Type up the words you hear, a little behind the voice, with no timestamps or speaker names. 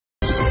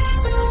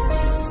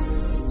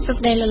សួ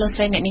ស្តីលោក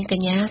ស្រីអ្នកនាងក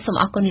ញ្ញាសូម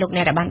អរគុណលោកអ្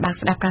នកដែលបានបើក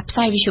ស្ដាប់ការផ្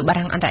សាយវិទ្យុបា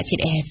រាំងអន្តរជា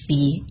តិ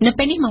RFI នៅ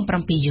ពេលនេះម៉ោង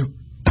 7 យប់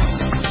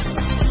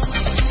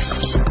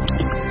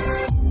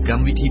ក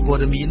ម្មវិធីព័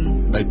ត៌មាន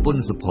ដោយពុន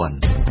សុភ័ណ្ឌ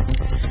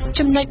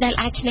ចំណុចដែល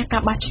អាចឈ្នះកា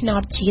របោះឆ្នោ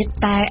តជាតិ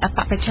តែបព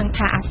ប្រឆាំង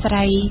ថាអាស្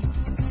រ័យ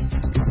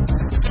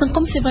សង្គ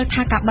មស៊ីវិល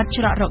ថាការបិទ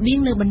ច្រករបៀង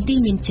នៅបន្ទាយ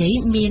មានជ័យ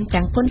មាន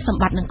ទាំងគុណសម្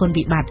បត្តិនិងគុណ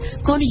វិបត្តិ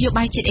គោលនយោ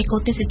បាយជាតិអេកូ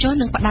ទេសចរ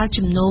នឹងផ្ដល់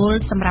ចំណូល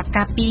សម្រាប់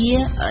ការពារ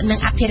និង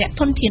អភិរក្ស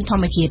ធនធានធ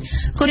ម្មជាតិ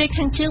កូរ៉េ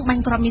ខាងជើងបា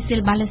ញ់គ្រាប់មីស៊ីល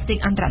បាឡេស្ទិក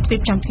អន្តរជា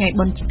តិចំថ្ងៃ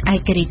បុណ្យឯ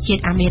ករាជ្យជា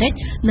តិអាមេរិក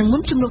និងមុ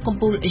នជំនួបកំ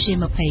ពូល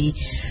G20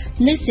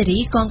 នៅសេរី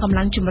កងកម្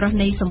លាំងចម្រុះ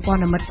នៃសម្ព័ន្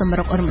ធមិត្តសម្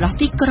រុករំដោះ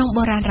ទីក្រុង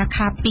បូរាណរា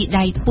ខាពី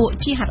ដៃពួក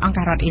ជាហត្ថអង្គ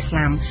ការរដ្ឋអ៊ីស្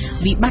លាម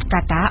វិបត្តិ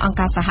កាតាអង្គ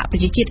ការសហប្រ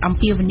ជាជាតិអំ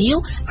ពាវនាវ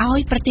ឲ្យ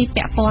ប្រទេស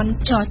ពាក់ព័ន្ធ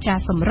ចរចា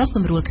សម្រុះស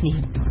ម្រួលគ្នា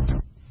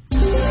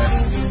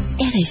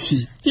RFI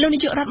លោកនា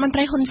យករដ្ឋមន្ត្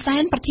រីហ៊ុនសែ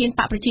នប្រធាន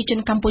បកប្រជាជន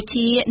កម្ពុ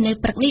ជានៅ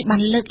ព្រឹកនេះបា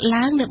នលើក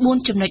ឡើងនៅ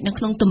4ចំណុចនៅ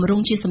ក្នុងទម្រ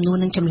ង់ជាសំណួរ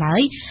និងចម្លើ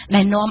យ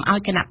ដែលនាំឲ្យ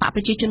គណៈបកប្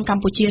រជាជនក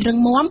ម្ពុជារឹង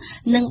មាំ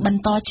និងប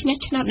ន្តឈ្នះ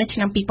ឆ្នោតនៅឆ្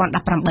នាំ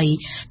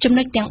2018ចំ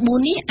ណុចទាំង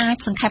4នេះអាច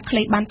សង្ខេបខ្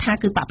លីបានថា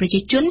គឺបកប្រជា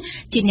ជន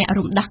ជាអ្នក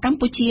រំដោះកម្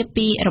ពុជា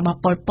ពីរបប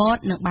ប៉ុលពត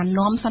និងបាន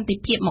នាំសន្តិ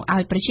ភាពមកឲ្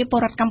យប្រជាពល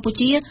រដ្ឋកម្ពុ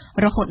ជា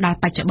រហូតដល់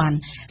បច្ចុប្បន្ន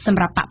សម្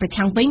រាប់បកប្រ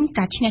ឆាំងវិញ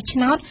ការឈ្នះឆ្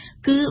នោត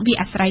គឺវា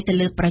អាស្រ័យទៅ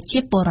លើប្រជា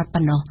ពលរដ្ឋ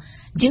ប៉ុណ្ណោះ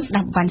យើងស្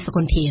ដាប់វ៉ាន់សុគ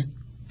ន្ធា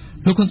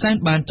លោកហ៊ុនសែន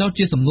បានចោទ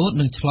ជាសំណួរ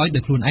នឹងឆ្លើយដោ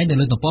យខ្លួនឯងនៅ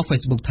លើទំព័រ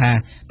Facebook ថា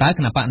តើគ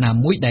ណបកណា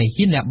មួយដែល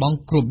ហ៊ានលះបង់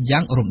គ្រប់យ៉ា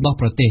ងរំដោះ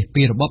ប្រទេស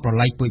ពីរបបប្រ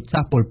ល័យពូជសា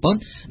សន៍ប៉ុលពត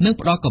និង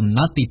ផ្ដល់កំ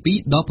ណើតទី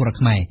2ដល់ពលរដ្ឋ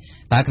ខ្មែរ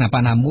តើគណប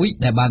កណាមួយ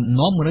ដែលបាន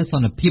នាំមកនូវស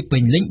ន្តិភាពពេ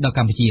ញលេញដល់ក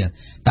ម្ពុជា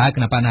តើគ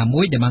ណបកណា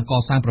មួយដែលបានក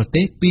សាងប្រ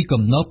ទេសពី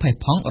គំនរផេះ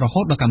ផង់រហូ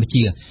តដល់កម្ពុ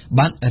ជា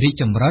បានរីក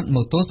ចម្រើនម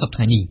កទល់សព្វថ្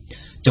ងៃនេះ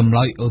ចម្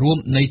លើយរួម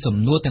នៃសំ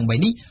ណួរទាំង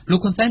3នេះលោក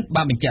ហ៊ុនសែន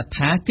បានបញ្ជាក់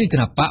ថាគឺគ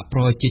ណបកប្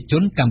រជាជ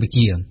នកម្ពុ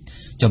ជា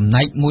ចំ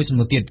ណែកមួយសំ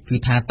ណួរទៀតគឺ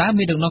ថាតើ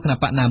មានដឹកនាំគណ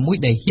បកណាមួយ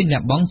ដែលហ៊ាន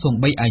លះបង់សូ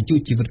ម្បីអាយុ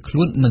ជីវិតខ្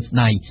លួនមិនស្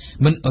ដាយ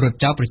មិនរត់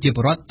ចោលប្រជាព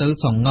លរដ្ឋទៅ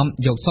សងំ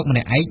យកសុខម្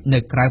នាក់ឯងនៅ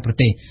ក្រៅប្រ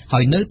ទេសហើ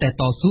យនៅតែ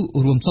តស៊ូ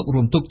រួមសុខ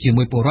រួមទុក្ខជា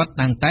មួយពលរដ្ឋ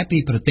តាំងតែពី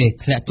ប្រទេស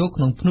ធ្លាក់ចូល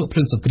ក្នុងភ្នក់ភ្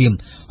លើងសង្គ្រាម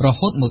រ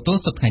ហូតមកទល់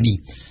សព្វថ្ងៃនេះ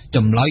ច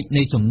ម្លើយ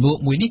នៃសំណួរ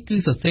មួយនេះគឺ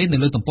សរសេរនៅ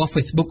លើទំព័រ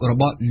Facebook រ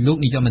បស់លោក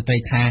នាយករដ្ឋមន្ត្រី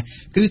ថា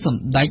គឺស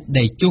ម្ដេច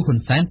តេជោហ៊ុន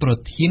សែនប្រ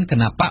ធានគ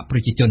ណបកប្រ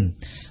ជាជន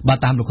បើ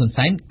តាមលោកហ៊ុន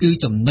សែនគឺ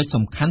ចំណុច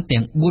សំខាន់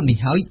ទាំង4នេះ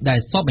ហើយដែល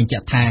សពបញ្ជា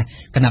ក់ថា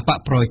គណបក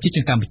ប្រជាជ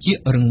នកម្ពុជា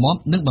រឹងមាំ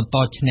និងបន្ត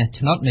ឈ្នះ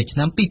ឆ្នោតនៅឆ្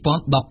នាំ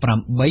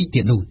2018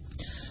ទៀតនោះ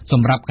ស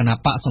ម្រាប់គណ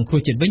បកសង្គ្រោះ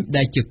ជាតិវិញ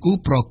ដែលជាគូ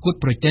ប្រកួត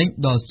ប្រជែង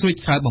ដ៏ស្រួច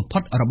ស្រាវបំផុ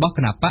តរបស់គ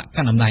ណបកក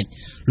ណ្ដាលអំណាច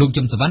លោក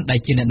ជឹមសវណ្ណដែល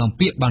ជាអ្នកនាំ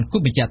ពាក្យបានគូ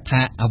បញ្ជាក់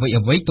ថាអ្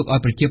វីទុកឲ្យ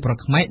ប្រជាប្រដ្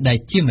ឋខ្មែរដែល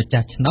ជាម្ចា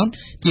ស់ឆ្នោត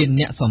ជា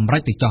អ្នកសម្រេ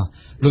ចទៅចោះ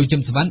លោកជឹ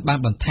មសវណ្ណបាន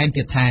បន្ថែម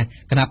ទៀតថា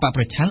គណបក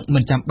ប្រឆាំងមិ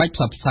នចាំបាច់ផ្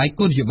សព្វផ្សាយ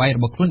គោលនយោបាយរ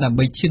បស់ខ្លួនដើម្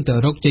បីឈានទៅ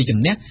រកជ័យជំ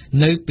នះ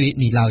នៅពេល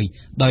នេះឡើយ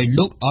ដោយ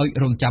លោកឲ្យ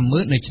រងចាំមើ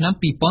លនៅឆ្នាំ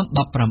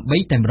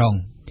2018តែម្ដង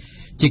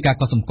ជាការ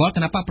កត់សម្គាល់គ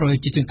ណបកប្រ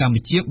ជាជនកម្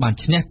ពុជាបាន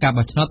ឈ្នះការ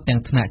បោះឆ្នោតទាំ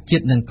ងថ្នាក់ជា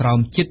តិនិងក្រោម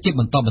ជាតិជា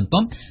បន្តបន្ទា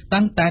ប់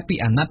តាំងតែពី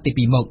អាណត្តិ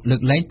ទី2មកលើ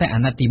កលែងតែអា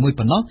ណត្តិទី1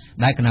ប៉ុណ្ណោះ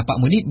ដែលគណបក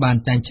មួយនេះបាន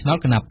ចាញ់ឆ្នោត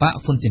គណបក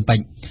ហ៊ុនស៊ិនប៉ិច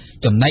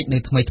ចំណែកនៅ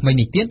ថ្មី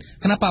នេះទៀត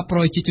គណបកប្រ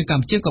ជាជនក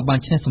ម្ពុជាក៏បាន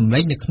ឈ្នះសម្លេ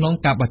ងនៅក្នុង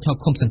ការបោះឆ្នោត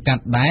ឃុំសង្កា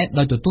ត់ដែរ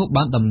ដោយទទួល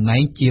បានតំណែ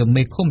ងជា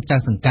មេឃុំចៅ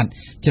សង្កាត់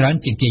ច្រើន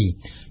ជាងគេ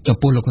ចំ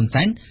ពោះលោកហ៊ុន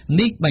សែន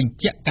នេះបញ្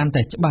ជាក់កាន់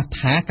តែច្បាស់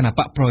ថាគណប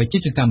កប្រជា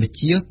ជនកម្ពុ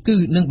ជាគឺ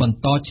នឹងបន្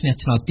តឈ្នះ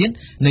ឆ្នោតទៀត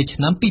នៅឆ្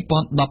នាំ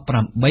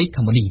2018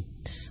ខាងមុខនេះ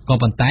ក៏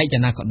ប៉ុន្តែយ៉ា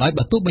ងណាក៏ដោយ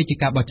បើទោះបីជា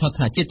ការបោះឆ្នោត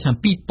ថ្នាក់ជាតិឆ្នាំ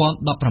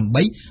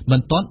2018មិ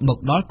នទាន់មក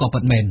ដល់ក៏ពិ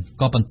តមែន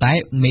ក៏ប៉ុន្តែ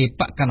មេ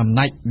បកកណ្ដាលអំ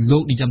ណាចលោ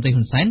កនាយរដ្ឋមន្ត្រី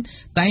ហ៊ុនសែន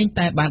តែង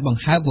តែបានប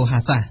ង្ហើបវោហា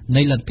រសាស្ត្រ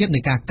នៃលទ្ធភាពនៃ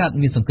ការកើត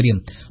មានសង្គ្រាម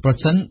ប្រ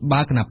សិន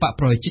បើគណបក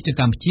ប្រជាជន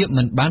កម្ពុជា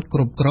មិនបានគ្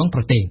រប់គ្រងប្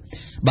រទេស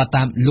បើ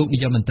តាមលោកនា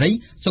យរដ្ឋមន្ត្រី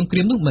សង្គ្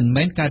រាមនោះមិន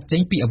មែនកើតចេ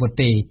ញពីអាវុធ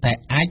ទេតែ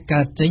អាច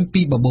កើតចេញ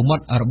ពីបបោមា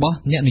ត់របស់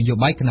អ្នកនយោ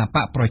បាយគណប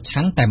កប្រ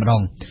ឆាំងតែម្ដ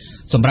ង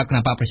សម្រាប់គណ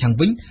បកប្រឆាំង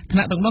វិញថ្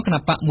នាក់ដឹកនាំគណ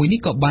បកមួយនេះ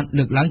ក៏បាន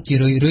លើកឡើងជា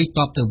រឿយៗត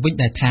បទៅវិញ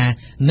ដែរថា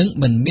នឹង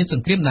មិនមានស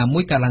ង្គ្រាមណាមួ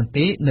យកើតឡើង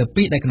ទេនៅ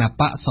ពេលដែលគណ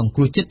បកសង្គ្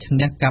រោះជាតិឈ្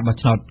នះការបោះ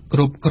ឆ្នោតគ្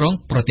រប់គ្រង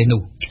ប្រទេស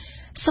នោះ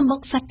សម្បុក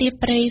សត្វទា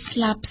ព្រៃស្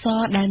លាបស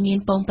ដែលមាន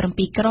ពង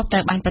7គ្រាប់ត្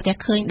រូវបានប្រទះ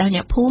ឃើញដោយអ្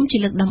នកភូមិជា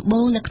លើកដំ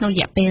បូងនៅក្នុងរ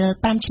យៈពេល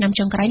5ឆ្នាំ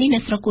ចុងក្រោយនេះនៅ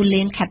ស្រុកគូ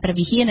លែនខេត្តព្រះ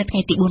វិហារនៅថ្ងៃ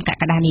ទី4ក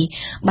ក្កដានេះ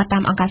បើតា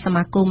មអង្គការស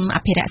មាគមអ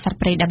ភិរក្សសត្វ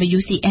ព្រៃ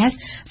WCS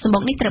សម្បុ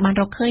កនេះត្រូវបាន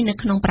រកឃើញនៅ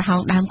ក្នុងប្រហោង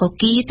ដើមក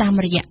គីតាម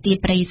រយៈទា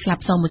ព្រៃស្លាប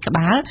សមួយក្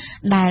បាល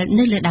ដែល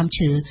នៅលើដើម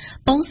ឈើ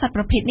ពងសត្វ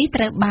ប្រភេទនេះ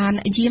ត្រូវបាន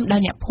យាមដោ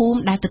យអ្នកភូមិ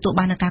ដែលទទួល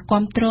បានការ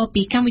គាំទ្រ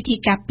ពីកម្មវិធី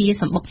ការពារ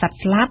សម្បុកសត្វ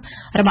ស្លាប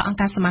របស់អង្គ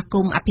ការសមាគ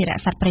មអភិរ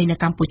ក្សសត្វព្រៃនៅ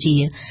កម្ពុជា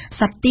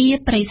សត្វទា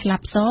ព្រៃស្លា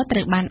បសត្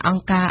រូវបានអ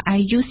ង្គការ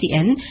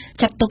IUCN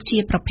ចាត់ទុកជា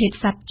ប្រភេទ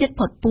សត្វជិត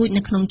ផុតពូជ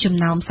នៅក្នុងចំ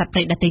ណោមសត្វព្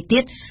រៃដទៃទៀ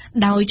ត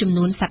ដោយចំ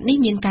នួនសត្វនេះ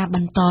មានការប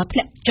ន្តធ្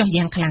លាក់ចុះ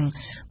យ៉ាងខ្លាំង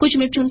គូជំ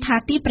រាបជូនថា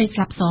ទាព្រៃស្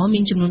លាបសមា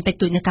នចំនួនតិច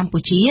តួចនៅកម្ពុ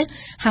ជា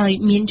ហើយ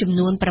មានចំ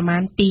នួនប្រមា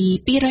ណពី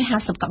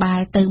250ក្បាល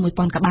ទៅ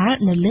1000ក្បាល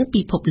នៅលើ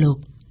ពិភពលោក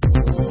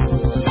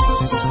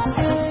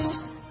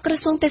ក្រ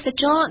សួងទេស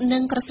ចរនិ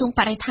ងក្រសួងប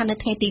រិស្ថាននៅ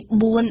ថ្ងៃទី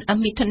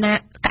4មិថុនា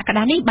ក ក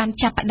ដានេះបាន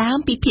ចាប់ផ្ដើម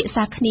ពិភាក្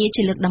សាគ្នា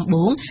ជាលើកដំ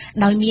បូង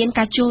ដោយមាន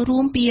ការចូលរួ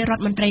មពីរដ្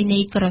ឋមន្ត្រីនៃ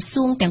ក្រ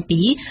សួងទាំង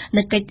ពីរ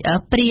នៅកិច្ច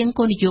ព្រៀង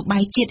គោលនយោបា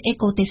យជាតិអេ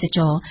កូទេសច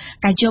រ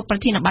ការយកប្រ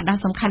ធានបទដ៏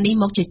សំខាន់នេះ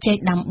មកជជែក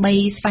ដើម្បី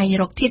ស្វែង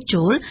រកធាតុ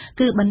ចូល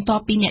គឺបន្ទា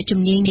ប់ពីអ្នកជំ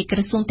នាញនៃក្រ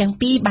សួងទាំង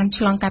ពីរបាន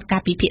ឆ្លងកាត់កា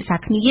រពិភាក្សា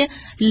គ្នា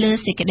លើ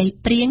សេចក្តី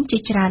ព្រៀងជា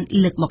ច្រើន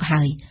លើកមក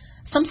ហើយ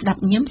សូមស្ដា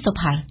ប់ញឹមសុ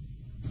ផល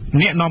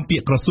អ្នកនាំពា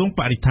ក្យក្រសួងប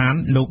រិស្ថាន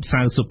លោក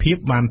សៅសុភាព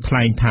បានថ្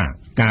លែងថា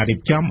ការរៀ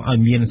បចំឲ្យ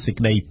មានសេច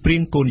ក្តីព្រៀ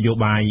ងគោលនយោ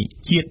បាយ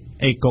ជាតិ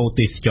អេកូ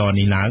ទេសចរ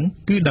នេះឡើង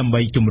គឺដើម្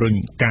បីជំរុញ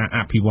ការអ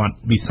ភិវឌ្ឍ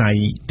វិស័យ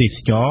ទេស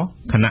ចរ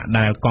ខណៈ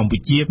ដែលកម្ពុ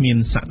ជាមាន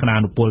សក្តា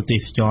នុពលទេ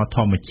សចរធ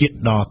ម្មជាតិ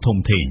ដ៏ធំ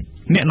ធេង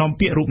អ្នកនាំ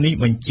ពាក្យរូបនេះ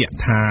បញ្ជាក់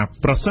ថា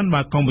ប្រសិន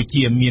បើកម្ពុ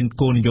ជាមាន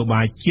គោលនយោ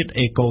បាយជាតិ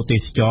អេកូទេ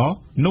សចរ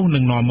នោះនឹ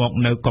ងនាំមក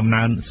នៅកំ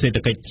ណើនសេដ្ឋ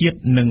កិច្ចជាតិ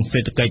និងសេ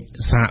ដ្ឋកិច្ច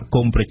សហគ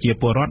មន៍ប្រជា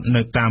ពលរដ្ឋ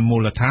នៅតាមមូ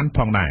លដ្ឋានផ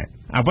ងដែរ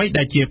អ្វី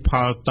ដែលជាផ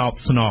លតប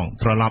ស្នង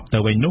ត្រឡប់ទៅ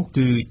វិញនោះ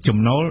គឺចំ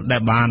ណូលដែ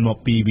លបានមក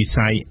ពីវិ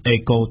ស័យអេ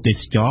កូទេ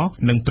សចរ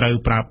នឹងត្រូវ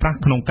ប្រើប្រាស់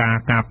ក្នុងការ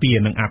ការពារ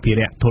និងអភិរ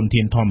ក្សធន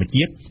ធានធម្ម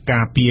ជាតិ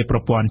ការពារប្រ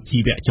ព័ន្ធជី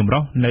វៈចម្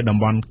រុះនៅតំ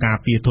បន់ការ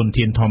ពារធន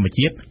ធានធម្ម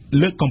ជាតិ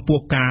លើកកម្ព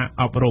ស់ការ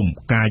អប់រំ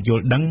ការយ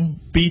ល់ដឹង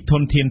ពីធ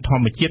នធានធ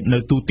ម្មជាតិនៅ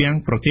ទូទាំង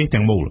ប្រទេស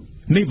ទាំងមូល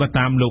នេះបើ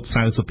តាមលោក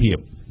សៅសុភាព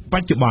ប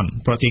ច្ចុប្បន្ន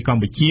ប្រទេសក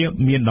ម្ពុជា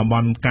មានតំប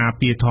ន់ការ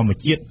ពារធម្ម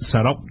ជាតិស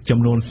រុបចំ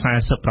នួន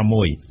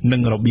46និ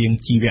ងរបៀង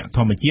ជីវៈធ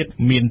ម្មជាតិ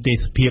មានទេស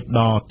ភាព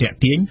ដ៏ទាក់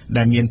ទាញ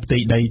ដែលមានផ្ទៃ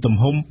ដីទំ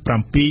ហំ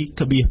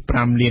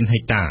 7.5 លានហិ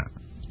កតា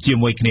ជា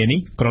មួយគ្នានេះ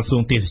ក្រសួ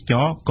ងទេសច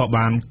រក៏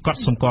បានក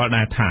ត់សម្គាល់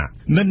ដែរថា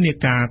និន្នា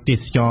ការទេស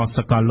ចរស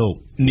កលលោក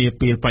នា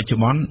ពេលបច្ចុ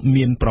ប្បន្ន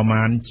មានប្រ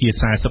មាណជា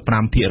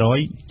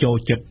 45% ចូល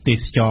ចិត្តទេស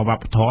ចរវ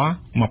ប្បធម៌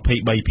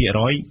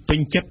 23% ពេញ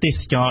ចិត្តទេ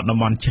សចរតំ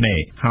បន់ឆ្នេរ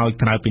ហើយ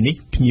ក្រៅពីនេះ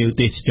ភ្ញៀវ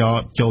ទេសចរ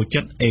ចូលចិ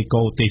ត្តអេ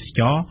កូទេស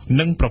ចរ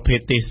និងប្រភេទ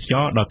ទេសច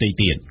រដទៃ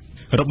ទៀត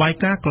របាយ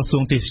ការណ៍ក្រសួ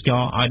ងទេសច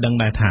រឲ្យដឹង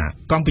ដែរថា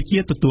កម្ពុជា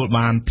ទទួល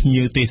បានភ្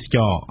ញៀវទេសច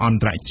រអន្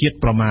តរជាតិ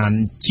ប្រមាណ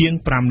ជាង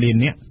 5 លាន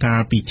នាក់កា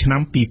លពីឆ្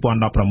នាំ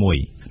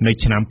 2016នៅ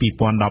ឆ្នាំ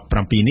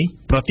 2017 នេះ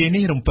ប្រទេស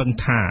នេះរំពឹង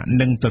ថា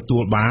នឹងទទួ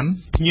លបាន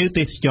ភ្ញៀវ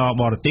ទេសចរ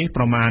បរទេស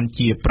ប្រមាណ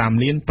ជា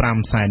 5 លាន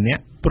 5 សែននា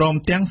ក់ព្រម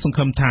ទាំងសង្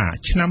ឃឹមថា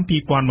ឆ្នាំ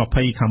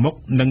 2020 ខាងមុខ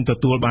នឹងទ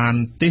ទួលបាន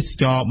ទេស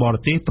ចរបរ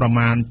ទេសប្រ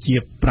មាណជា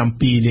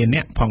 7 លាន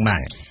នាក់ផងដែ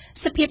រ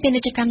សភាពា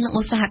ណិជ្ជកម្មនិង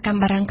ឧស្សាហកម្ម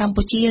បារាំងកម្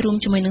ពុជារួម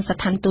ជាមួយនឹងស្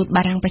ថានទូត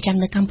បារាំងប្រចាំ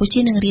នៅកម្ពុជា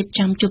នឹងរៀប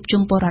ចំជួប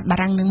ជុំពលរដ្ឋបា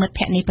រាំងនិងមិត្ត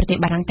ភ័ក្តិនៃប្រទេស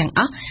បារាំងទាំងអ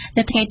ស់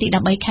នៅថ្ងៃទី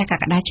 13 ខែក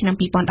ក្កដាឆ្នាំ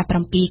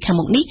 2017 ខាង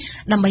មុខនេះ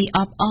ដើម្បីអ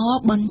បអរ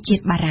បុណ្យជា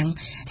តិបារាំង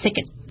សេច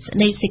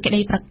ក្តី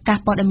ប្រកាស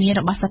ព័ត៌មាន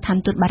របស់ស្ថាន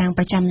ទូតបារាំង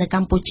ប្រចាំនៅក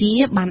ម្ពុជា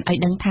បានឲ្យ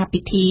ដឹងថា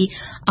ពិធី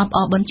អបអ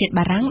របុណ្យជាតិ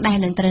បារាំងដែល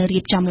នឹងត្រូវរៀ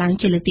បចំឡើង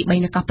ជាលើកទី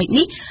 3 នៅកោះពេជ្រ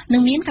នេះនឹ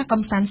ងមានការ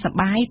កំសាន្តសប្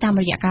បាយតាម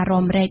រយៈការ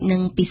រាំរែកនិ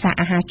ងពិសា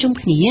អាហារជុំ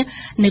គ្នា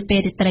នៅពេល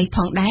រាត្រីផ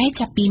ងដែរ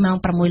ចាប់ពីម៉ោង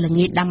 6 ល្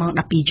ងាចដល់ម៉ោង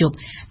 12 យប់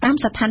តាម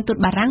ស្ថានទូត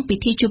បារាំងពិ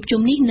ធីជួប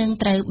ជុំនេះនឹង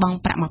ត្រូវបង់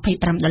ប្រាក់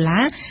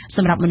 $25 ស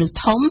ម្រាប់មនុស្ស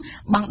ធំ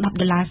បង់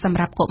$10សម្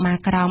រាប់កុមារ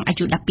ក្រោមអា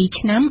យុ 12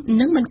 ឆ្នាំ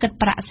និងមិនគិត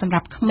ប្រាក់សម្រា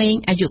ប់ក្មេង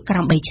អាយុក្រោ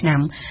ម 3 ឆ្នាំ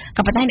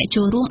ក៏ប៉ុន្តែអ្នក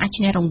ចូលរួមអាច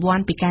ឈ្នះរង្វា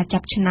ន់ពីការចា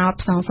ប់ឆ្នោត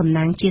ផ្សងសំ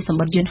ណាងជាសម្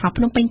បត្តិយន្តហោះ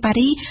ភ្នំពេញប៉ា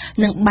រី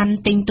និងបាន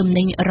ទិញទំ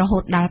និញរហូ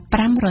តដល់$500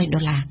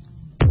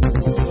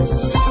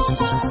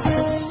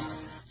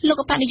លោក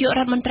ឧបនាយករ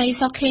ដ្ឋមន្ត្រី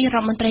សុខេងរ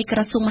ដ្ឋមន្ត្រីក្រ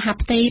សួងមហា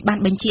ផ្ទៃបាន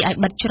បញ្ជាឲ្យ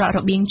បិទច្រករ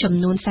បៀងចំ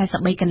នួន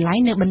43កន្លែង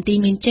នៅបន្ទាយ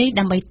មានជ័យ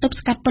ដើម្បីទប់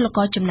ស្កាត់ពលក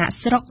រចំណាក់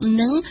ស្រុក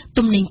និង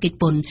ទំនិញកិច្ច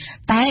ពន្ធ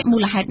តែមូ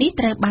លហេតុនេះ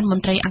ត្រូវបានម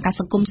ន្ត្រីអង្គការ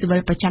សង្គមស៊ីវិល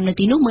ប្រចាំនៅ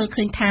ទីនោះមើល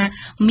ឃើញថា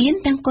មាន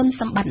ទាំងគុណ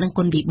សម្បត្តិនិង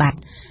គុណវិបត្តិ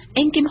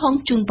អេងគឹមហុង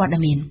ជូនព័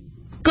ត៌មាន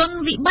គុណ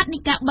វិបត្តិនៃ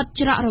ការបិទ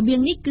ច្រករបៀង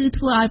នេះគឺ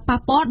ធ្វើឲ្យប៉ះ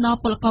ពាល់ដល់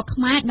ពលករខ្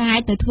មែរដែល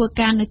ទៅធ្វើ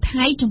ការនៅ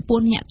ថៃចំពោះ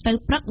អ្នកទៅ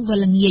ព្រឹកវេ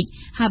លាល្ងាច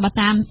ហើយបើ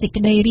តាមសេច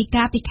ក្តីរាយ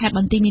ការណ៍ពីខេត្តប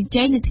ន្ទាយមាន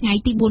ជ័យនៅថ្ងៃ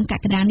ទី 4 ក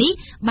ក្កដានេះ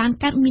បាន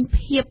កើតមាន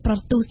ភាពប្រ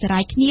ទុសរា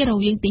យគ្នារ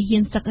វាងទាហា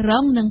នសឹករ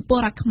ងនិងពល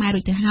រដ្ឋខ្មែរ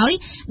រួចទៅហើយ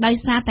ដោយ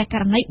សារតែក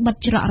រណីបិទ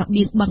ច្រករ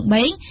បៀងបឹង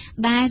បេង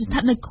ដែលស្ថិ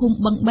តនៅឃុំ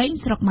បឹងបេង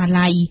ស្រុកម៉ា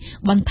ឡៃ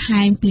បន្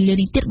ថែមពីលើ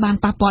នេះទៀតបាន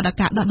ប៉ះពាល់ដល់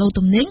ការដោះដូរ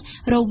ទំនិញ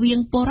រវាង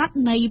ពលរដ្ឋ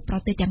នៃប្រ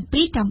ទេសទាំង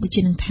ពីរកម្ពុ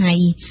ជានិងថៃ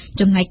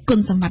ចំណែកគុណ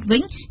សម្បត្តិវិ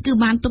ញគឺ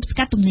បានទប់ស្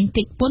កាត់ទំនិញ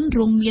កិច្ចពន្ធ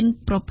រួមមាន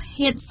ប្រ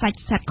ភេទសាច់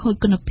សត្វខូច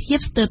គុណភាព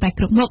ស្ទើរតែ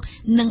គ្រប់មុខ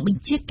និងប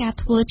ញ្ជាការ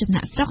ធ្វើចំ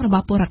ណាក់ស្រុករប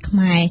ស់ពលរដ្ឋខ្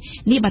មែរ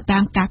នេះបើតា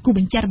មការគូប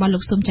ញ្ជាក់របស់លោ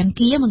កស៊ុំច័ន្ទ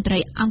គាមន្ត្រី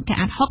អង្គការ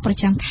អាត់ហុកប្រ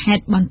ចាំខេត្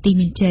តបន្ទាយ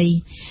មានជ័យ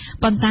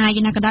ប៉ុន្តែ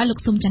យ៉ាងណាក៏ដោយលោក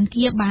ស៊ុំច័ន្ទ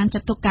គាបានចា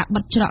ត់ទុកការបិ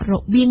ទច្រករ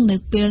បៀងនៅ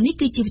ពេលនេះ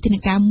គឺជាវិធាន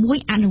ការមួយ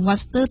អនុវត្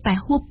តស្ទើរតែ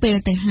ហួសពេល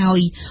ទៅហើយ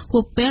ហួ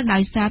សពេលដោ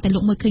យសារតែលោ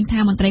កមើលឃើញថា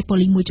មន្ត្រីប៉ូ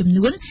លីសមួយចំ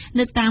នួន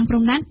នៅតាមព្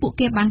រំដែនពួក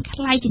គេបានក្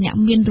លាយជាអ្នក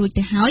មានរួច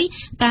ទៅហើយ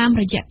តាម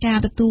រយៈការ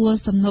ទទួល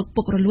សំណូក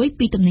ពុករលួយ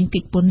ពីទំនិញកិ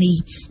ច្ចពន្ធនេះ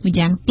ម្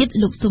យ៉ាងទៀត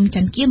លោកស៊ុំ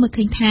ច័ន្ទគាមើល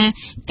ឃើញថា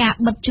ការ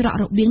បិទច្រក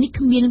របៀងនេះ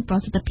គ្មានប្រ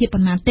សិទ្ធភាព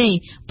ប៉ុន្មានទេ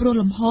ព្រោះ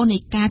លំហនៃ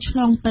ការឆ្ល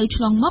ងទៅ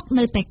ឆ្លងមក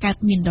នៅតែកើត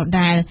មានដ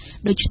ដែល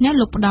ដូច្នេះ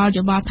លោកផ្ដល់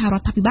យោបល់ថារ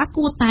ដ្ឋាភិបាល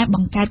គួរតែប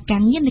ង្កើតកា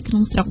រងារនៅក្នុ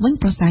ងស្រុកវិញ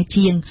ប្រសើរ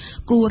ជាង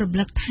គួររំ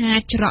លឹកថា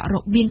ច្រករ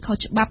បៀងខុស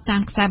ច្បាប់តា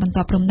មខ្សែបន្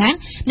ទាត់ព្រំដែន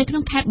នៅក្នុ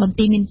ងខេត្តបន្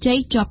ទាយមានជ័យ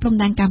ជាប់ព្រំ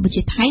ដែនកម្ពុ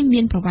ជាថៃមា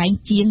នប្រវែង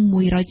ជាង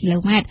100គីឡូ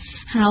ម៉ែត្រ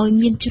ហើយ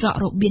មានច្រក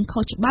របៀងខុ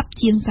សច្បាប់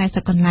ជាង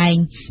40កន្លែង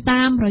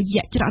តាមរ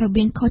យៈច្រករ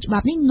បៀងខុសច្បា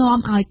ប់នេះនាំ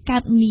ឲ្យកើ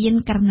តមាន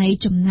ករណី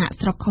ចំណាក់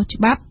ស្រុកខុស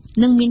ច្បាប់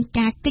នឹងមាន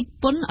ការកិច្ច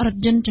ពន្ធរថ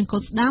យន្តចង្កូ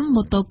តស្ដាំ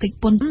ម៉ូតូកិច្ច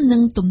ពន្ធនិ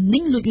ងទំនិ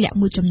ញលួចលាក់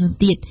មួយចំនួន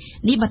ទៀត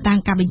នេះបើតាម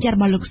ការបញ្ជាក់រ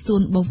បស់លោកស៊ុ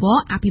នបវរ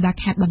អភិបាល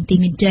ខេត្តបន្ទាយ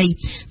មានជ័យ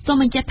សូម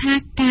បញ្ជាក់ថា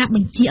ការប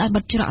ញ្ជាឲ្យ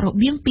បិទច្រករ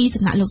បៀងពី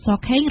សំណាក់លោកស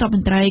ខេងរដ្ឋម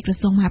ន្ត្រីក្រ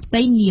សួងមហាផ្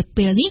ទៃនា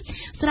ពេលនេះ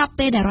ស្រប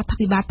ពេលដែលរដ្ឋា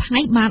ភិបាលថៃ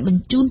បានប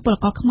ញ្ជូនពល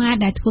ករខ្មែរ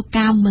ដែលធ្វើ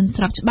ការមិន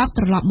ស្របច្បាប់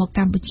ត្រឡប់មកក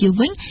ម្ពុជា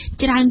វិញ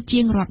ច្រើនជា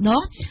ងរាល់ដ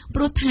ងព្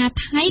រោះថា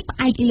ថៃផ្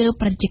អែកលើ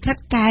ប្រជាក្រិត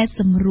កែ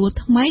សម្រួល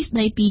ថ្មីស្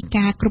ដីពី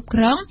ការគ្រប់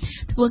គ្រង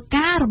ធ្វើ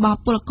ការរបស់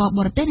ពលករប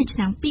រទេសនៅឆ្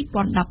នាំ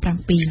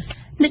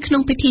2017 នៅក្នុ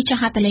ងពិធីចុះ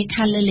ហត្ថលេ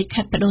ខាលើលិ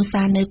ខិតបដូរ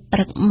សារនៅព្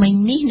រឹកមិញ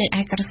នេះនៅ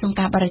ឯក្រសួង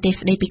ការបរទេស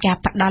ស្ដីពីការ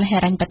ផ្ដល់ហិ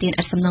រញ្ញប្បទាន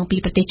ឥតសំណងពី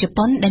ប្រទេសជ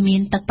ប៉ុនដែលមា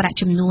នទឹកប្រាក់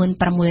ចំនួន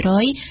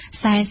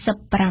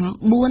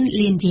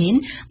649លានយេន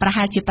ប្រ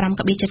ហែលជា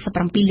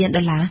 5.77 លាន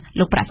ដុល្លារ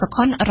លោកប្រាក់សុ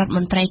ខុនរដ្ឋម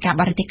ន្ត្រីការ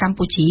បរទេសកម្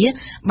ពុជា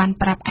បាន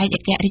ប្រាប់ឯកអ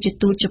គ្គរដ្ឋ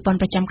ទូតជប៉ុន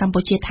ប្រចាំកម្ពុ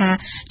ជាថា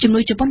ជំនួ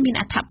យជប៉ុនមាន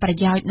អត្ថប្រ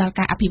យោជន៍ដល់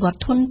ការអភិវឌ្ឍ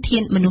ធនធា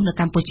នមនុស្សនៅ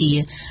កម្ពុជា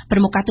ប្រ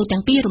មុខការទូតទាំ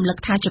ងពីររំលឹក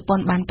ថាជប៉ុន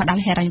បានផ្ដ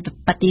ល់ហិរញ្ញប្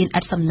បទានឥ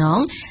តសំណង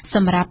ស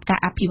ម្រាប់ការ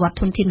អភិវឌ្ឍ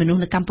ធនធានមនុស្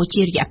សនៅកម្ពុ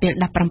ជារយៈពេល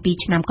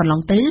17ឆ្នាំកន្ល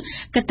ងទៅ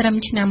គិតត្រឹម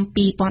ឆ្នាំ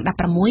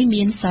2016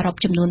មានសរុប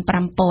ចំនួន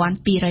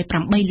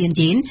 5208 លាន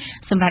យេន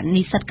សម្រាប់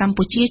និស្សិតកម្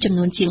ពុជាចំ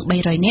នួនជាង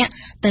300នាក់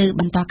ទៅ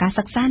បន្តការ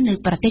សិក្សានៅ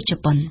ប្រទេសជ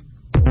ប៉ុន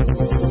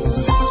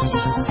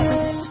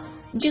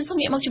យើងសូម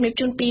ងាកមកជំរាប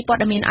ជូនពីព័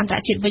ត៌មានអន្តរ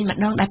ជាតិវិញម្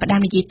ដងដែលផ្ដើ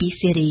មនិយាយពី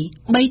សេរី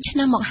3ឆ្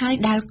នាំមកហើយ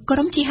ដែលក្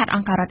រុមជីហាត់អ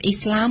ង្គការរដ្ឋអ៊ី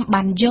ស្លាម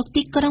បានយក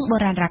ទីក្រុងបូ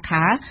រ៉ានរ៉ា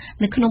ខា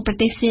នៅក្នុងប្រ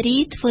ទេសសេរី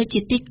ធ្វើជា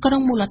ទីក្រុ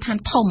ងមូលដ្ឋាន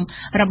ធំ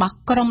របស់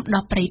ក្រុមដ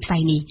បព្រៃផ្សៃ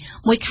នេះ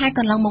មួយខែក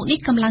ន្លងមកនេះ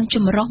កម្លាំងច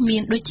ម្រុះមា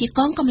នដូចជាក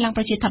ងកម្លាំង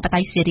ប្រជាធិបតេ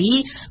យ្យសេរី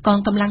កង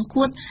កម្លាំង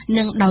គួត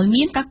និងដោយ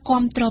មានការ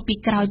គាំទ្រពី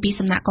ក្រោយពី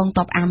សំណាក់កង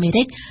ទ័ពអាមេ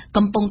រិក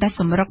កំពុងតែ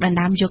សម្រុកដណ្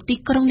ដើមយកទី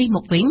ក្រុងនេះម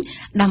កវិញ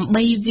ដើម្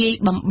បីវាយ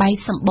បំបី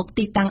សម្បុក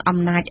ទីតាំងអំ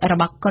ណាចរ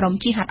បស់ក្រុម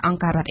ជីហាត់អង្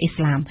គការរដ្ឋអ៊ី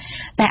ស្លាម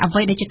តែអ្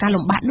វីដែលជាការ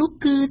លំបាកនោះ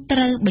គឺត្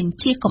រូវបញ្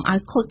ជាកុំឲ្យ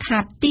ខូចខា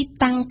តទី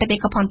តាំងបេតិ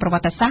កភណ្ឌប្រវ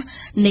ត្តិសាស្ត្រ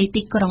នៃ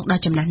ទីក្រុងដ៏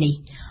ចំណាស់នេះ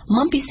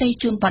មុំពិសេស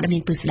ជូនព័ត៌មា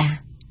នពិស្ដា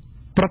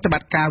ប្រតិប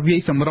ត្តិការវាយ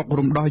សម្រុក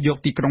រំដោះយក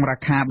ទីក្រុងរា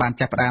ខាបាន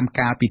ចាប់ផ្ដើម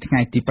កាលពីថ្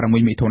ងៃទី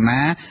6មិថុនា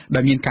ដោ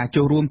យមានការ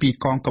ចូលរួមពី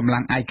កងកម្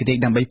លាំងឯករាជ្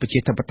យដើម្បីប្រជា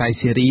ធិបតេយ្យ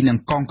សេរីនិង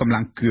កងកម្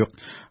លាំងគឿក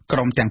ក្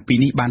រុមទាំងពីរ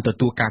នេះបានទ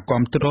ទួលការ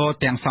គាំទ្រ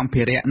ទាំងសម្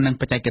ភារៈនិង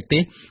បច្ចេកទេ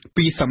ស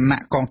ពីសំណា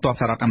ក់កងទ័ព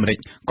សហរដ្ឋអាមេរិក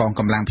កង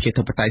កម្លាំងប្រជា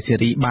ធិបតេយ្យសេ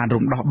រីបាន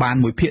រំដោះបាន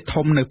មួយភាគ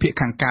ធំនៅភាគ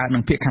ខាងកើតនិ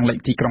ងភាគខាងលិច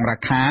ទីក្រុងរា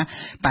ខា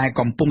តែ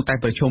កំពុងតែ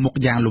ប្រឈមមុខ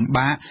យ៉ាងលំ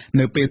បាក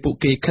នៅពេលពួក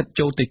គេខិត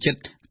ចូលទៅជិត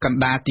ក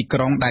ណ្ដាលទីក្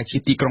រុងដែលជា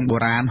ទីក្រុងបុ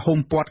រាណហុំ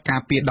ព័ទ្ធកា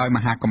រពារដោយម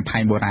ហាកំផែ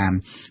ងបុរាណ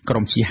ក្រុ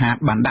មជីហាត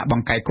បានដាក់ប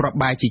ង្កាយគ្រាប់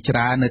បែកជាច្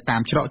រើននៅតា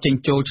មច្រកចេញ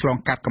ចូលឆ្លង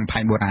កាត់កំផែ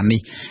ងបុរាណ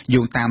នេះ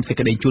យោងតាមសេច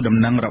ក្តីជូនដំ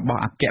ណឹងរបស់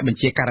អគ្គបញ្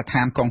ជាការដ្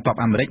ឋានកងទ័ព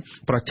អាមេរិក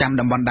ប្រចាំ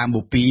តំបន់ដើម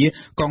បូព៌ា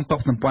កងទ័ព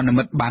សម្ព័ន្ធ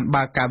មិត្តបាន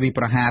បើកការវាយ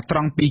ប្រហារត្រ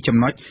ង់ពីចំ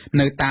ណុច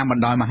នៅតាមប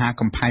ណ្ដោយមហា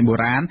កំផែងបុ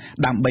រាណ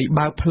ដើម្បី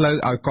បើកផ្លូវ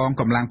ឲ្យកង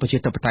កម្លាំងប្រជា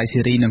ធិបតេយ្យ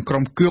សេរីនិងក្រុ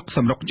មគឿកស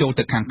ម្រុកចូល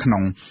ទៅខាងក្នុ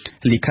ង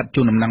លិខិត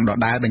ជូនដំណឹងដ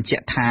ដែលបញ្ជា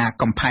ក់ថា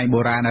កំផែងបុ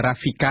រាណរ៉ា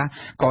ហ្វីកា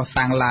ក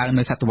សាងឡើង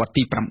នៅសតវត្ស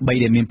ទី8ដែ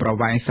លមានប្រ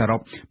វែងសរុប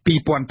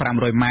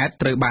 2500 ម៉ែត្រ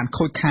ត្រូវបាន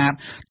ខូចខាត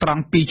ត្រ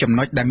ង់ពីចំ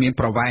ណុចដែលមាន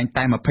ប្រវែង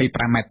តែ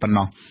25ម៉ែត្រប៉ុណ្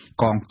ណោះ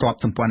កងទ័ព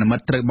សម្ព័ន្ធមិ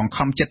ត្តត្រូវបង្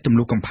ខំចិត្តទម្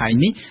លុះកំផែង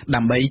នេះដើ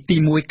ម្បីទី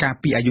1ការ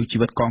ពារអាយុជី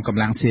វិតកងកម្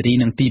លាំងសេរី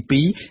និងទី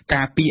2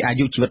ការពារអា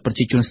យុជីវិតប្រ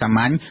ជាជនសាម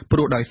ញ្ញព្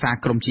រោះដោយសារ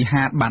ក្រុមជី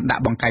ហាតបានដា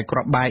ក់បង្កាយគ្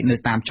រាប់បែកនៅ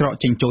តាមច្រក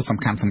ចេញចូលសំ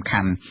ខាន់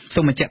សូ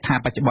មបញ្ជាក់ថា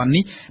បច្ចុប្បន្ន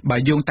នេះបើ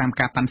យោងតាម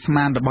ការប៉ាន់ស្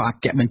មានរបស់អ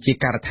គ្គបញ្ជា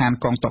ការដ្ឋាន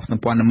កងទ័ពស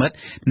ម្ព័ន្ធមិត្ត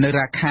នៅ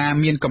រាខា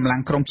មានកម្លាំ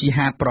ងក្រុមជី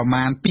ហាតប្រ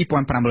មាណ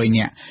 2500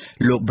 នាក់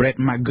លោក Brett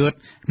McGirt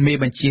មេ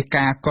បញ្ជា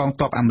ការកង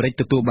ទ័ពអាមេរិក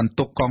ទទួលបន្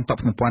ទុកកងទ័ព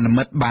សម្ព័ន្ធ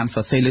មិត្តបានស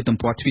រសេរលើទំ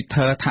ព័រ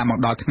Twitter ថាមក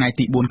ដល់ថ្ងៃ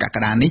ទី4កក្ក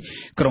ដានេះ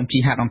ក្រុមជី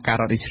ហាតអង្គការ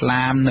រដ្ឋអ៊ីស្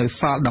លាមនៅ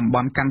សល់តំប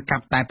ន់កាន់កា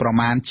ប់តែប្រ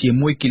មាណជា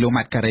1គីឡូ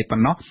ម៉ែត្រការ៉េប៉ុ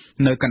ណ្ណោះ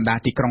នៅកណ្ដាល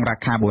ទីក្រុងរា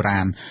ខាបុរា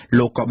ណ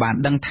លោកក៏បាន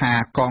ដឹងថា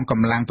កងក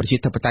ម្លាំងប្រជា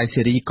ធិបតេយ្យ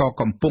សេរីក៏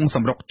កំពុងស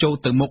ម្រុកចូល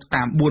ទៅមុខ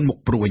តាម4មុខ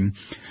ព្រួញ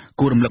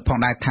គួររំលឹកផង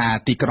ដែរថា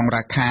ទីក្រុង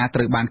រាខាត្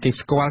រូវបានគេ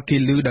ស្គាល់គេ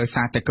ឮដោយ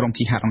សារតែក្រុម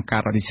ជីហាតអង្គកា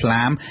ររដ្ឋអ៊ីស្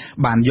លាម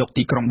បានយក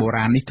ទីក្រុងបុ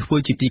រាណនេះធ្វើ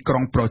ជាទីក្រុ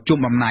ងប្រជុំ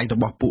អំណាចរ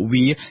បស់ពួក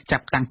វាចា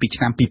ប់តាំងពី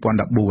ឆ្នាំ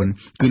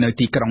2014គឺនៅ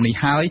ទីក្រុងនេះ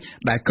ហើយ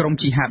ដែលក្រុម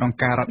ជីហាតអង្គ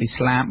ការរដ្ឋអ៊ី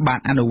ស្លាមបាន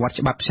អនុវត្ត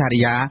ច្បាប់ឆារី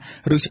យ៉ា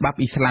ឬច្បាប់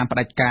អ៊ីស្លាមផ្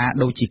ដាច់ការ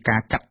ដូចជាកា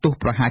រកាត់ទោស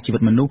ប្រហារជីវិ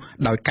តមនុស្ស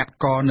ដោយកាត់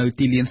កនៅ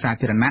ទីលានសា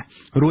ធារណៈ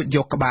រួចយ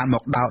កក្បាលម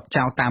កដោត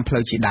ចោលតាមផ្លូ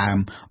វជាដើម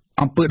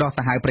អំពើដ៏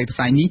សាហាវព្រៃផ្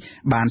សៃនេះ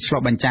បានឆ្លុះ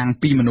បញ្ចាំង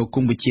ពីមនោគ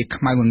មវិជ្ជា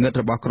ខ្មៅងងឹត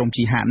របស់ក្រុម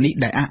ជីហាតនេះ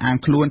ដែលអះអាង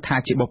ខ្លួនថា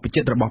ជាបុព្វជិ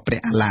តរបស់ព្រះ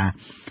អាឡា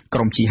ក្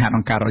រុមជីហាតអ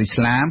ង្គការរដ្ឋអ៊ី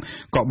ស្លាម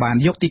ក៏បាន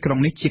យកទីក្រុង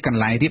នេះជាកន្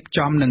លែងរៀប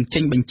ចំនិងចេ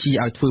ញបញ្ជា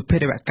ឲ្យធ្វើភេ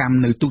រវកម្ម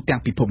នៅទូទាំ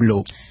ងពិភពលោ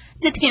ក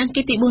នៅថ្ងៃអង្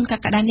គារទី4ក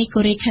ក្កដានេះ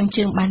កូរ៉េខាង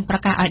ជើងបានប្រ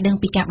កាសឲ្យដឹង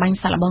ពីការបាញ់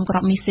សាកល្បងគ្រា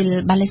ប់មីស៊ីល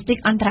បាល់ីស្ទិក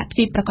អន្តរទ្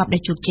វីបប្រកបដោ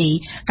យជោគជ័យ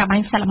ការបា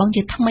ញ់សាកល្បង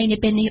ជាថ្មីនៅ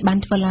ពេលនេះបាន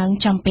ធ្វើឡើង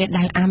ចំពេល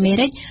ដែលអាមេ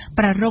រិក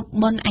ប្រារព្ធ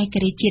បុណ្យឯក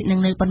រាជ្យជាតិនឹង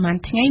នៅប៉ុន្មាន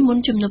ថ្ងៃមុន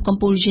ជំនួបកំ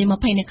ពូល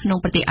G20 នៅក្នុង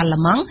ប្រទេស អាល្លឺ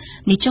ម៉ង់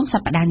នេះចុងស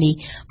ប្តាហ៍នេះ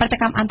ប្រតិ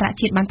កម្មអន្តរ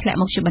ជាតិបានធ្លាក់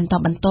មកជាបន្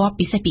ត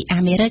ពិសេសពីអា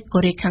មេរិកកូ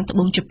រ៉េខាងត្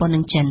បូងជប៉ុននិ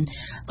ងចិន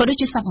ក៏ដូច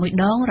ជាសប្តាហ៍មួយ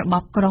ដងរប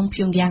បក្រុងព្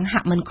យុងយ៉ាងហា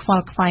ក់មិនខ្វ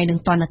ល់ខ្វាយនឹង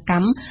ទណ្ឌក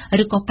ម្ម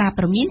ឬក៏ការ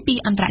ព្រមានពី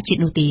អន្តរជាតិ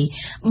នោះទេ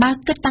បើ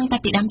គិតតាំងតែ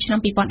ពីដើមឆ្នាំ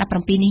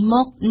2017នេះម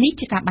កនេះ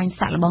ជាការបាញ់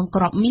សាក់លបង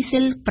គ្រាប់មីស៊ី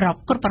លគ្រប់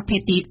ប្រភេទ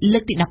ទីលើ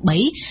កទី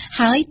13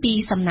ហើយពី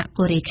សំណាក់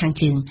កូរ៉េខាង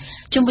ជើង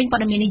ជុំវិញព័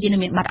ត៌មាននេះយើង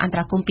មានបាត់អន្ត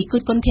រកម្មពី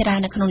គុណធារា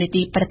នៅក្នុងនី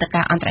តិព្រឹត្តិ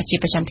ការណ៍អន្តរជាតិ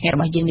ប្រចាំថ្ងៃរ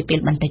បស់យើងនាពេល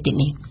បន្តិចទៀត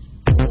នេះ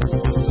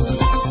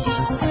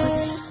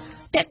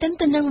តេតិន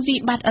ទៅនឹងវិ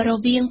បត្តិរ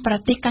វាងប្រ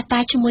ទេសកាតា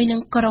ជាមួយនឹ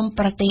ងក្រុម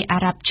ប្រទេសអា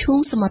រ៉ាប់ឈូង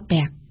សមុទ្រ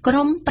ពាក់ក្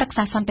រុមប្រឹក្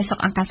សាសន្តិសុខ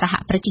អង្គការសហ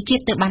ប្រជាជា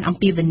តិទៅបានអំ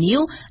ពាវនាវ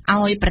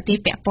ឲ្យប្រទេស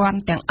ពាក់ព័ន្ធ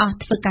ទាំងអស់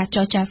ធ្វើការច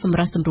រចាសម្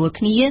រុះសម្រួល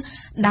គ្នា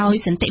ដោយ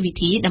សន្តិវិ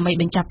ធីដើម្បី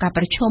បញ្ចប់ការ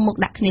ប្រឈមមុខ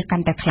ដាក់គ្នាកា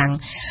ន់តែខ្លាំង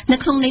នៅ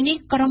ក្នុងនេះ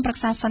ក្រុមប្រឹ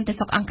ក្សាសន្តិ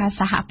សុខអង្គការ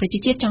សហប្រជា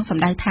ជាតិចង់ស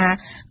ម្ដៅថា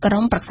ក្រុ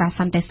មប្រឹក្សា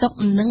សន្តិសុខ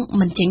នឹង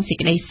មិនចេញសេច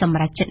ក្តីសម្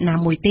រេចចិត្តណា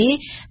មួយទេ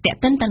តេ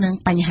តិនទៅនឹង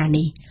បញ្ហា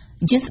នេះ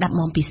យើងស្ដាប់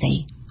មកពិសេស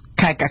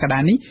ខែកក្កដា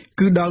នេះ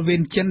គឺដល់វេ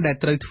នចិនដែល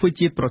ត្រូវធ្វើ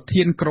ជាប្រ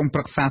ធានក្រុមប្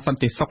រឹក្សាសន្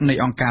តិសុខនៃ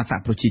អង្គការសហ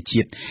ប្រជា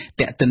ជាតិ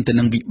តាក់ទិនទៅ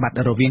នឹងវិបត្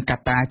តិរវាងកា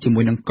តាជា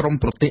មួយនឹងក្រុម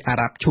ប្រទេសអា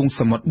រ៉ាប់ឈូង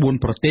សមុទ្រ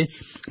4ប្រទេស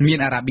មាន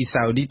អារ៉ាប៊ី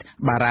សាអូឌីត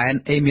បារ៉ែន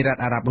អេមីរ៉ាត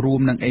អារ៉ាប់រួ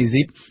មនិងអេ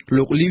ស៊ីប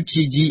លោកលីវ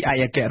ជីជីឯក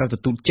អគ្គរដ្ឋ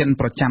ទូតចិន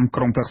ប្រចាំ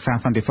ក្រុមប្រឹក្សា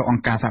សន្តិសុខអ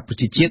ង្គការសហប្រ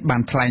ជាជាតិបា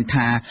នថ្លែង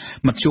ថា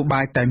មធ្យោ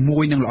បាយតែមួ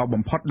យនឹងល្អ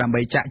បំផុតដើម្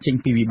បីចាក់ចេញ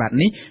ពីវិបត្តិ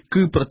នេះ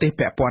គឺប្រទេស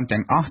ពាក់ព័ន្ធ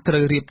ទាំងអស់ត្រូ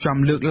វរៀបចំ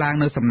លើកឡើង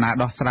នូវសំណើ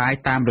ដោះស្រាយ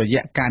តាមរ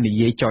យៈការនិ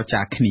យាយចរ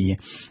ចាគ្នា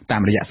តា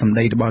មរយៈសម្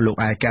ដីរបស់លោក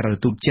ឯកអគ្គរដ្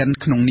ឋទូតចិន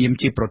ក្នុងនាម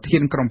ជាប្រធា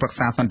នក្រុមប្រឹក្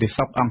សាសន្តិ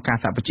សុខអង្គការ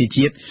សហប្រជា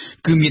ជាតិ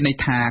គឺមានន័យ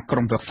ថាក្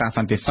រុមប្រឹក្សាស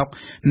ន្តិសុខ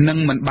នឹង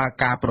មិនបើក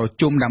ការប្រ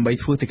ជុំដើម្បី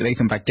ធ្វើសេចក្តី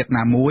សម្រេចចិត្ត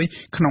ណាមួយ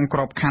ក្នុងក្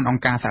របខ័ណ្ឌអង្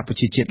គការសហប្រ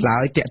ជាជាតិឡើ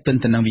យទាក់ទិន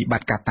ទៅនឹងវិប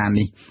ត្តិកាតា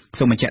នេះ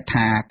សូមបញ្ជាក់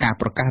ថាការ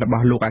ប្រកាសរប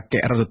ស់លោកអគ្គ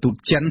រដ្ឋទូត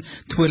ចិន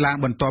ធ្វើឡើង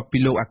បន្ទាប់ពី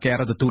លោកអគ្គ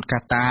រដ្ឋទូតកា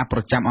តាប្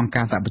រចាំអង្គ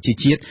ការសហប្រជា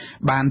ជាតិ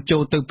បានចូ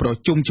លទៅប្រ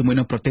ជុំជាមួយ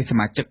នឹងប្រទេសស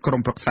មាជិកក្រុ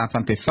មប្រឹក្សាស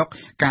ន្តិសុខ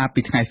កាល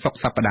ពីថ្ងៃសុក្រ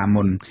សប្តាហ៍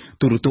មុន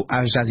ទូរទស្សន៍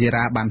Al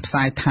Jazeera បានផ្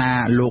សាយថា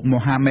លោក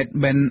Mohammed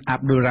bin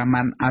Abdul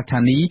Rahman Al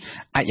Thani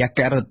ឯកអគ្គ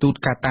រដ្ឋទូត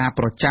កាតា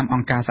ប្រចាំអ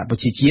ង្គការសហប្រ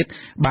ជាជាតិ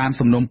បាន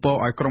សំណូមពរ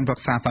ឲ្យក្រុមប្រឹ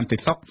ក្សាសន្តិ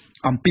សុខ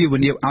អំពាវ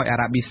នាវឲ្យអា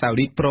រ៉ាប៊ីសាអូ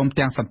ឌីតព្រម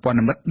ទាំងសម្ព័ន្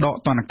ធមិត្តដក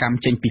ទណ្ឌកម្ម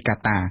ចេញពីកា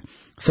តា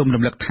សូម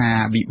រំលឹកថា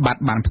វិបត្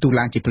តិបានផ្ទុះ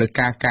ឡើងជាផ្លូវ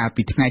ការកាល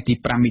ពីថ្ងៃទី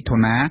5មិថុ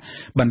នា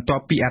បន្ទា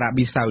ប់ពីអារ៉ា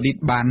ប៊ីសាអូឌីត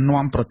បាន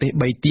នាំប្រទេស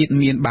3ទៀត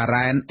មានបា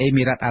រ៉ែនអេ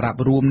មីរ៉ាតអារ៉ាប់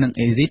រួមនិង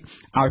អេស៊ីប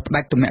ឲ្យផ្ដា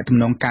ច់ទំនាក់ទំ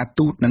នងការ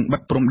ទូតនិងបិ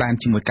ទព្រំដែន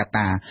ជាមួយកា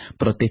តា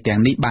ប្រទេសទាំង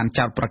នេះបាន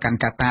ចោទប្រកាន់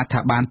កាតាថា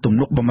បានទំ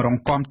នុកបំរុង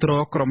គាំទ្រ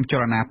ក្រុមច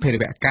លនាភេរ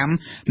វកម្ម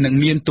និង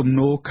មានទំ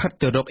នោរខិត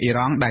ទៅរកអ៊ី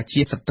រ៉ង់ដែល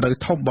ជាសត្រូវ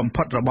ធំបំ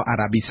ផុតរបស់អា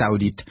រ៉ាប៊ីសាអូ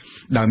ឌីត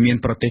ដោយមាន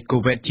ប្រទេសកូ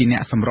វេតជាអ្ន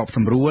កសម្របស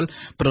ម្រួល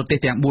ប្រទេស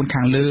ទាំង4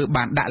ខាងលើ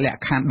បានដាក់លក្ខ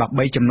ខណ្ឌ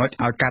13ចំណុច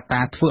ឲ្យកា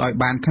តាធ្វើឲ្យ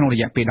បានក្នុងរ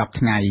យៈពេល10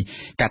ថ្ងៃ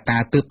កាតា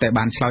ទើបតែ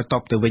បានឆ្លើយត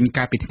បទៅវិញ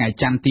កាលពីថ្ងៃ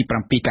ច័ន្ទទី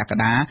7កក្ក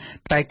ដា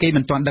តែគេ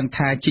មិនទាន់ដឹង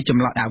ថាជាច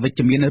ម្លើយអវិជ្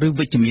ជមានឬ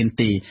វិជ្ជមាន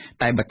ទេ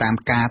តែបើតាម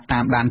ការតា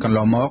មដានកន្ល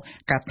ងមក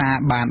កាតា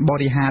បានប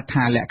រិហារ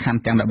ថាលក្ខខណ្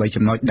ឌទាំង13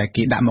ចំណុចដែល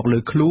គេដាក់មកលើ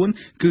ខ្លួន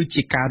គឺ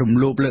ជាការរំ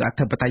លោភលើអ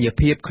ធិបតេយ្យ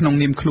ភាពក្នុង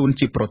នាមខ្លួន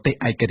ជាប្រទេស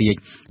ឯករាជ្យ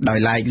ដោយ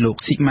ឡែកលោក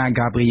Sigmar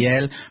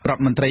Gabriel រដ្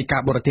ឋមន្ត្រីកា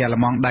របរទេសអាល្លឺ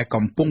ម៉ង់ដែល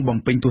កំពុងបំ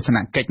ពេញទស្សន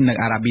កិច្ចនៅ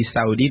អារ៉ាប៊ី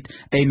សាអូឌីត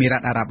អេមីរ៉ា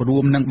តអារ៉ាប់រួ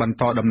មនិងបន្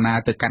តដំណើរ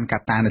ទៅកាន់កា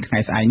តានៅថ្ងៃ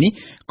ស្អែកនេះ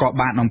ក៏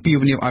បានអំពា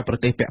វនាវឲ្យប្រ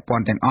ទេសពាក់ព័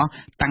ន្ធទាំងអស់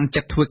តាំង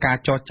ចិត្តធ្វើការ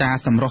ចរចា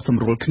សម្រុះស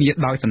ម្រួលគ្នា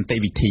ដោយសន្តិ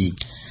វិធី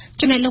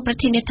ចំណែកលោកប្រ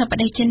ធានាធិប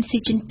តីចិនស៊ី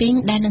ជីនពីង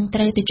ដែលនឹងត្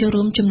រូវទៅចូល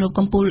រួមជំនួប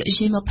កំពូល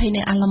G20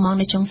 នៅអាល្លឺម៉ង់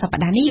នៅចុងសប្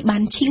តាហ៍នេះបា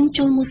នឈាន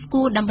ចូលមូស្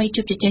គូដើម្បី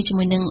ជួបជជែកជា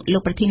មួយនឹងលោ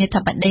កប្រធានាធិ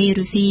បតី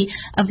រុស្ស៊ី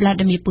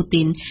Vladimir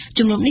Putin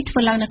ជំនួបនេះធ្វើ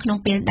ឡើងនៅក្នុង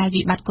ពេលដែល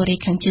វិបត្តិកូរ៉េ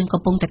ខាងជើង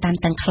កំពុងតែតាន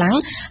តឹងខ្លាំង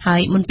ហើ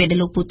យមុនពេលដែល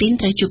លោក Putin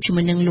ត្រូវជួបជា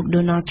មួយនឹងលោក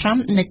Donald Trump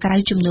នៅក្រៅ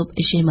ជំនួប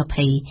G20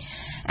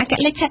 អគ្គ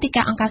លេខាធិ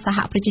ការអង្គការសហ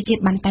ប្រជាជា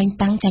តិបានតែង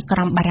តាំងចៅក្រ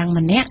មបារាំង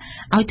ម្នាក់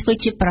ឲ្យធ្វើ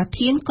ជាប្រ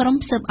ធានក្រុម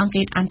ស៊ើបអង្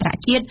កេតអន្តរ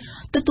ជាតិ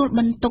ទទួល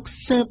បន្ទុក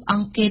ស៊ើបអ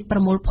ង្កេតប្រ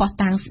មូលភស្តុ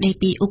តាងស្ដី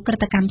ពីឧក្រិ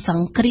ដ្ឋកម្មស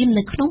ង្គ្រាម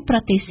នៅក្នុងប្រ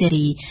ទេសសេ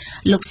រី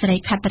លោកស្រី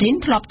Catherine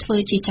ធ្លាប់ធ្វើ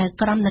ជាចៅ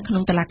ក្រមនៅក្នុ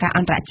ងតុលាការអ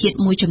ន្តរជាតិ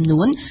មួយចំ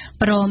នួន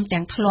ព្រម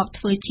ទាំងធ្លាប់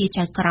ធ្វើជា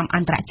ចៅក្រមអ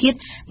ន្តរជាតិ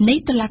នៃ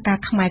តុលាការ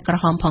ខ្មែរក្រ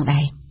ហមផង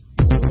ដែរ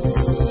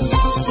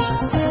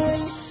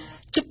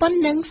ជប៉ុន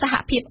និងសហ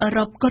ភាពអឺ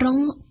រ៉ុបគ្រង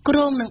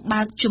នឹង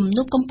បើកជំ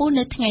នួបកំពូល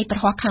នៅថ្ងៃប្រ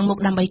ហ័សខាងមុខ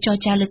ដើម្បីចរ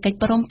ចាលើកិច្ច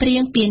ព្រមព្រៀ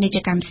ងពាណិជ្ជ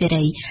កម្មសេ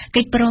រី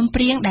កិច្ចព្រម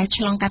ព្រៀងដែល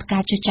ឆ្លងកាត់កា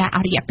រចរចាអ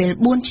ស់រយៈពេល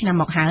4ឆ្នាំ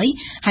មកហើយ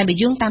បើ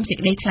យោងតាមសេច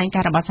ក្តីថ្លែងកា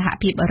រណ៍របស់សហ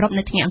ភាពអឺរ៉ុប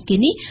នៅថ្ងៃអង្គារ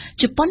នេះ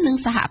ជប៉ុននិង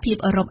សហភាព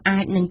អឺរ៉ុបអា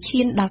ចនឹង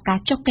ឈានដល់ការ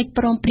ចុះកិច្ច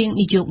ព្រមព្រៀង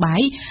នយោបា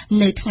យ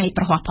នៅថ្ងៃ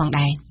ប្រហ័សផង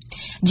ដែរ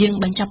យើង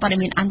បញ្ចប់ព័ត៌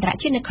មានអន្តរ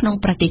ជាតិនៅក្នុង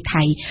ប្រទេស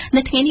ថៃ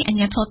នៅថ្ងៃនេះអាជ្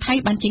ញាធរថៃ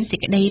បានចេញសេច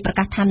ក្តីប្រ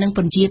កាសថានឹងព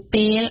ន្យា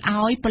ពេល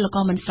ឲ្យពលក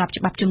រមិនស្រប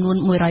ច្បាប់ចំនួន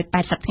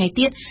180ថ្ងៃ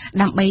ទៀត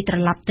ដើម្បីត្រ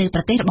ឡប់ទៅប្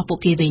រទេសរបស់ពួក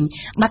គេវិញ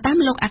បើតាម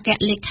លោកអគ្គ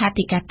លេខា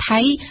ធិការថៃ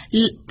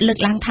លើក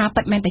ឡើងថា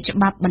ពិតមែនតែច្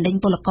បាប់បណ្ដេញ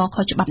ពលករ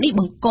ខុសច្បាប់នេះ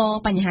បង្ក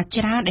បញ្ហា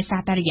ច្រើនដោយសា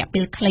រតែរយៈពេ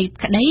លខ្លី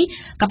ក្តី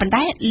ក៏ប៉ុន្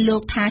តែលោ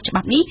កថាច្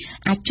បាប់នេះ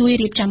អាចជួយ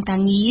រៀបចំការ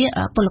ងារ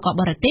ពលករ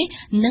បរទេស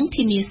និង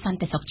ធានាសន្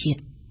តិសុខជាតិ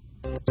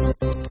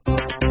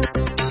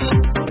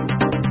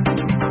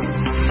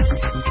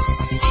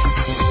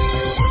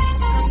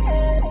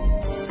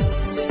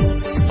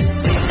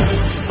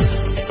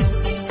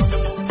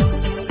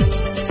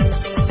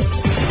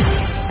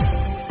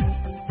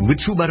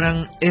Chu barang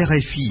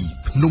RFI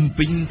ភ្នំ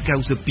ពេញ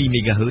92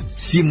 MHz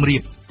សៀមរា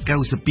ប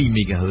92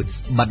 MHz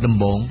បាត់ដំ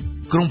បង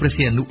ក្រុងព្រះ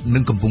សីហនុនិ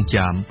ងកំពង់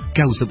ចាម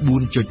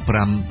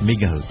 94.5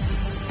 MHz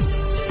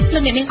លោ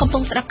កអ្នកនាងកំពុ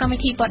ងស្ដាប់កម្មវិ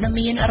ធីព័ត៌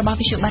មានរបស់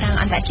វិទ្យុបារាំង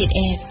អន្តរជាតិ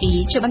RFI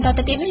ជាបន្ត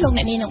ទៅទៀតនេះលោក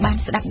អ្នកនាងនឹងបាន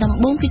ស្ដាប់ដំ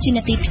បូងគឺជា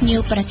នាទីភ្ញៀវ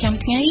ប្រចាំ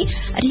ថ្ងៃ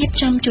រៀប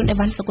ចំជូនដល់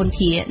វ៉ាន់សុគន្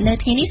ធានៅ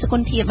ថ្ងៃនេះសុគ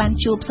ន្ធាបាន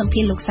ជួបសម្ភា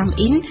រលោកសាំ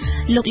អ៊ីន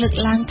លោកលើក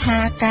ឡើងថា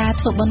ការ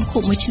ធ្វើបុណ្យខួ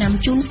ប1ឆ្នាំ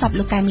ជូនសព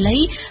លោកកែមលី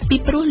ពី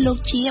ព្រោះលោក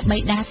ជាបិ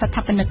តាស្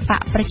ថាបនិកប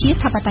កប្រជា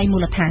ធិបតេយ្យមូ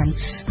លដ្ឋាន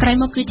ក្រោយ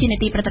មកគឺជានា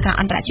ទីព្រឹត្តិការណ៍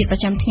អន្តរជាតិប្រ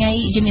ចាំថ្ងៃ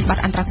យើងមានបទ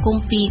អន្តរកម្ម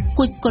ពី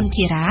គុជគុន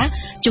ធីរ៉ា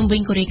ជំវិញ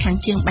កូរ៉េខាង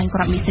ជើងបាញ់គ្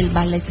រាប់មីស៊ីល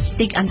បាឡេស្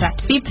ទិកអន្តរ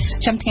ទ្វីប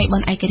ចំថ្ងៃបុ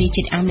ណ្យឯករាជ្យ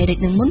ជាតិអាមេរិក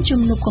នឹងមុន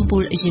ជំនួបកំពូ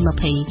ល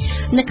G20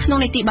 នៅក្នុង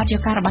នីតិបទយ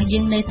ការបស់យើ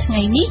ងនៅថ្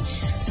ងៃនេះ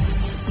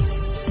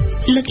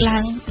លើកឡើ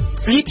ង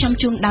រៀបចំ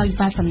ជូនដោយ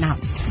វ៉ាសំណាប់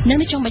នៅ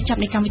ចុងបញ្ចប់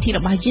នៃកម្មវិធីរ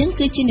បស់យើង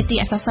គឺជានីតិ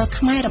អក្សរសិល្ប៍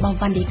ខ្មែររបស់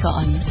វ៉ាន់ឌីកអ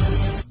ន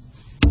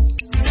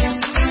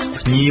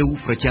ភ្ញៀវ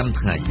ប្រចាំ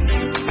ថ្ងៃ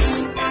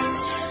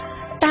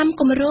តាម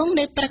គម្រោង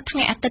នៅព្រឹកថ្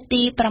ងៃអាទិត្យ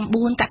ទី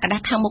9កក្កដា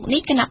ខាងមុខ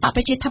នេះគណៈបក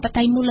ប្រជាធិប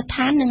តេយ្យមូលដ្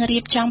ឋាននឹងរៀ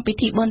បចំពិ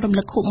ធីបុណ្យរំ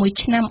លឹកខួប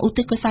1ឆ្នាំឧទ្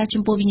ទិសកុសល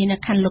ចំពោះវិញ្ញាណ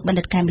ក្ខន្ធលោកបណ្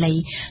ឌិតកែមលី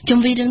ជុំ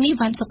វិញរឿងនេះ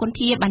វ៉ាន់សុគន្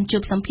ធាបានជួ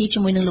បសម្ភាសជា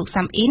មួយនឹងលោក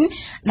សាំអ៊ីន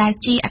ដែល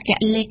ជាអគ្គ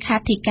លេខា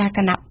ធិការគ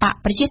ណៈបក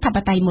ប្រជាធិប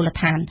តេយ្យមូល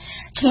ដ្ឋាន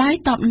ឆ្លើយ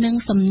តបនឹង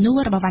សំណួរ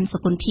របស់វ៉ាន់សុ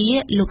គន្ធា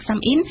លោកសាំ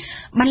អ៊ីន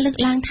បានលើក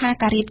ឡើងថា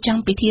ការរៀបចំ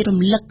ពិធីរំ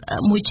លឹក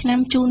1ឆ្នាំ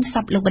ជូនស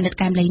ពលោកបណ្ឌិត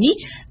កែមលីនេះ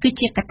គឺ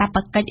ជាកាតព្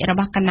វកិច្ចរប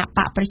ស់គណៈប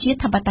កប្រជា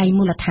ធិបតេយ្យ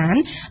មូលដ្ឋាន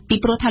ពី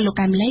ព្រោះថាលោក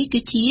កែមលីគឺ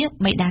ជា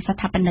បិតាស្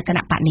ថាបនិកគ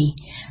ណៈបកនេះ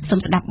សូម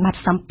ស្ដាប់បទ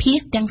សម្ភាស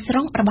ន៍ទាំងស្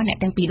រុងរបស់អ្នក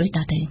ទាំងពីរដូចត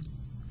ទៅ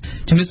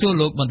ជំរាបសួរ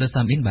លោកបណ្ឌិត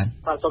សាមអ៊ីនបាទ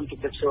សូមជ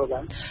ម្រាបសួរបា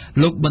ទ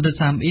លោកបណ្ឌិត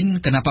សាមអ៊ីន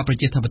គណៈបកប្រ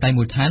ជាធិបតេយ្យ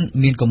មូលដ្ឋាន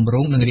មានគម្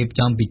រោងនឹងរៀប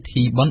ចំពិ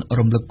ធីបុណ្យ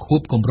រំលឹកខួ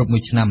បគម្រប់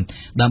1ឆ្នាំ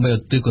ដើម្បីឧ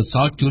ទ្ទិសកុស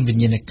លជូនវិ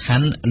ញ្ញាណក្ខ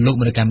ន្ធលោក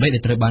បណ្ឌិតកែមលីដែ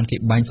លត្រូវបានគេ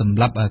បាញ់សម្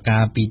លាប់កា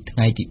លពីថ្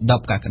ងៃទី10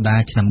កក្កដា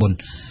ឆ្នាំមុន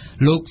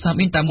លោកសាម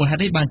អ៊ីនតាមមូលហេ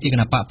តុអីបានជាគ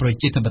ណៈបកប្រ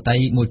ជាធិបតេយ្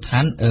យមូលដ្ឋា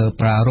ន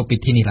ប្រារព្ធពិ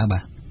ធីនេះឡើងបា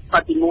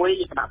ទទី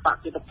1គណៈបកប្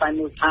រជាធិបតេយ្យ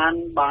មូលដ្ឋាន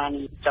បាន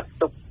ចាត់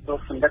ទុកលោក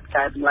បណ្ឌិត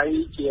កែមលី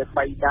ជា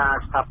បិតា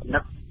ស្ថាបនិ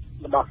ក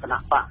របស់គណៈ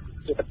បក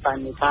ជាតតែ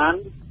មូលដ្ឋាន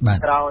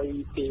ក្រោយ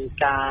ពី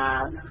កា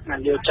រន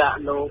យោជក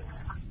លោក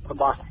រ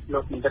បស់លោ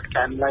កបណ្ឌិត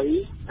កែមលី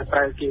ត្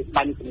រូវគេ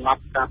បាញ់សម្លា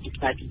ប់កាលពី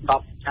ថ្ងៃទី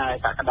10ខែ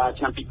កក្កដា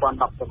ឆ្នាំ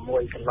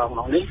2016កន្លងម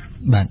កនេះ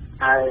បាទ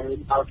ហើយ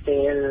ដល់ពេ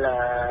ល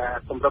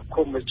គម្រប់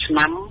ខួប1ឆ្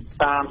នាំ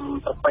តាម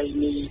ប្រពៃ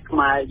ណីខ្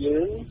មែរយើ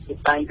ងគេ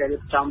តែងតែរៀ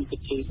បចំពិ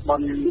ធីបុ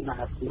ណ្យ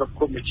គម្រប់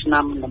ខួប1ឆ្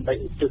នាំដើម្បី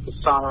ឧទ្ទិសកុ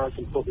សល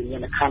ចំពោះវិញ្ញា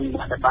ណក្ខន្ធ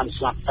ដែលបាន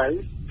ស្លាប់ទៅ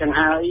ចឹង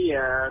ហើយ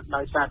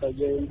ដោយសារតែ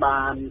យើង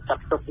បានចា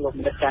ត់ទុកលោកប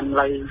ណ្ឌិតកែម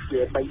លីជា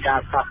បិតា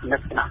ស្ថាបនិ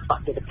កគណៈបកប្រ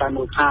ជាធិបតេយ្យ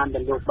មូលដ្ឋានដែ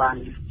លលោកបាន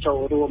ចូល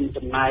រួម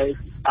ចំណែក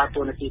ដើរ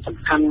តួនាទីសំ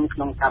ខាន់ក្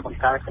នុងការបង្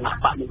កើតគណៈ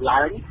បកនេះ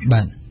ឡើង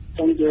បាទ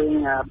ចឹងយើង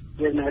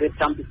នឹងរៀប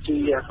ចំពិធី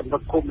គម្រ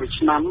ប់ខួប1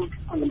ឆ្នាំ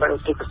ដើម្បីឧ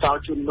ទ្ទិសកុសល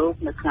ជូនលោក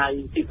នៅថ្ងៃ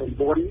ទី9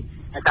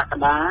កក្ក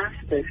ដា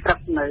ពេលព្រឹក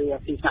នៅ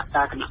ទីស្នាក់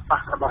ការគណៈប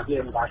ករបស់យើ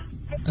ងបាទ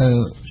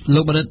លោ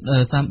កបណ្ឌិត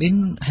សាមអ៊ីន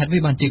ហេតុអ្វី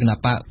បានជាគណៈ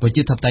បកប្រ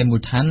ជាធិបតេយ្យមូល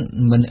ដ្ឋាន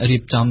មិនរៀ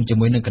បចំជា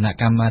មួយនឹងគណៈ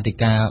កម្មាធិ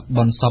ការប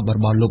នសពរ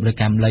បស់លោកបណ្ឌិត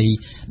កែមលី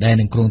ដែល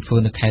នឹងគ្រោងធ្វើ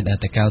នៅខេត្ត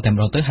តាកែវតែម្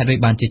ដងទៅហេតុអ្វី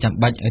បានជាចាំ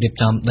បាច់រៀប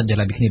ចំដាច់ដោយ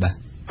ឡែកពីគ្នាបាទ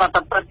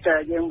តែប្រតិ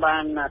យើងបា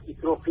នពិ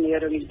គ្រោះគ្នា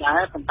រឿងនេះដែ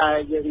រប៉ុន្តែ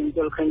យើងយ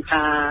ល់ឃើញ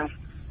ថា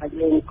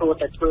យើងគួរ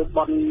តែធ្វើប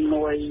ន់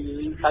មួយ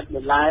ដាច់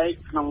ដោយឡែក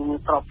ក្នុង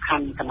ក្របខ័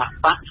ណ្ឌគណៈ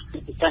បក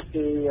ពិសេស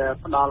គឺ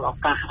ផ្ដល់ឱ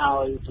កាសឲ្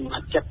យសមា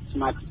ជិកស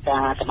មាជិកា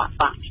គណៈ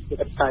បកជា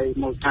តទៅ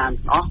មូលដ្ឋាន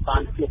ទាំងអស់បា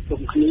នជួប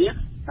ជុំគ្នា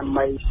ដើម្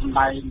បីសម្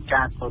ដែង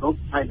ការគោរព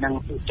ហើយនិង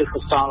ឧទ្ទិស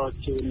កុសល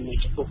ជូន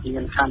ចំពោះវិញ្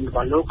ញាណក្ខន្ធរប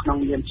ស់លោកក្នុង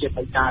នាមជា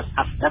បិតាស្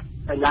ថាបនិក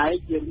ដោយឡែក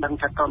យើងដឹង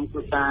ថាក្រុមគ្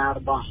រួសាររ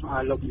បស់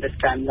លោកបណ្ឌិត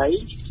កែមលី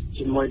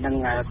ជាមួយនឹង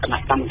គណៈ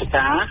កម្ម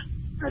ការ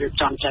រៀប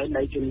ចំចែក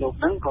ដីជូនលោក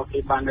ហ្នឹងក៏គេ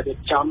បានរៀប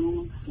ចំ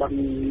បាន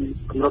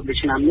គម្រប់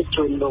1ឆ្នាំនេះ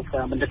ជូនលោក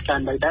បណ្ឌិតកែ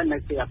មលីដែរនៅ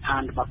ទីអាឋា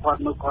នរបស់គា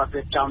ត់នោះគាត់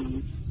រៀបចំ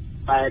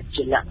បែប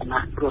ជាលក្ខ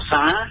ណៈគ្រួ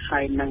សារហើ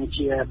យនឹង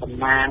ជាតំ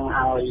ណាង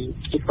ឲ្យ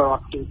ជីវរ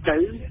ដ្ឋទូទៅ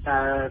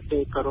គេ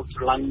គោរព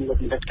ស្រឡាញ់លោក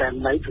បណ្ឌិតកែម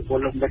លីព្រោះ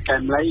លោកបណ្ឌិតកែ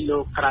មលីលោ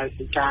កក្រៅ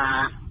ពីការ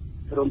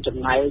រួមចំ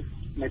ណែក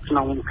នៅក្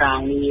នុងការ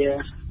ងារ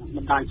ប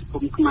ណ្ដាញសង្គ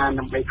មខ្មែរ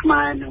ដើម្បីខ្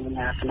មែរនិង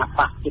គណៈប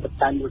កជាត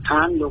តែមូលដ្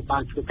ឋានលោកបា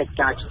នធ្វើកិច្ច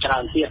ការជាច្រើ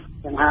នទៀត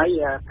ចឹងហើយ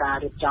ការ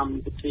រៀបចំ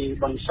ពិធី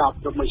បុណ្យសព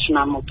រំលឹកឆ្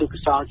នាំឧទ្ទិសកុ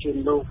សលជូន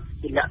លោក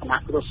ជាលក្ខណៈ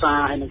គ្រួសារ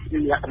ហើយនិង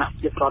លក្ខណៈ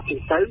ជាប្រតិ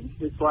ទៅ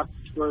គឺគាត់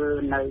ធ្វើ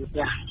នៅផ្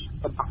ទះ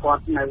របស់គា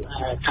ត់នៅ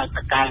ខេត្ត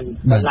តាកែវ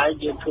ហើយឡើយ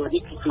យើងធ្វើ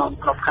នេះក្នុង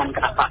ក្របខ័ណ្ឌគ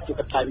ណៈបកជា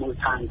តតែមូល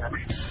ដ្ឋានដែរ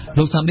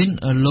លោកសាមអ៊ីន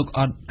លោកអ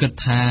ត់គិត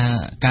ថា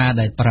ការ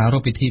ដែលប្រារ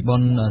ព្ធពិធីបុ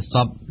ណ្យស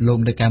ពលោក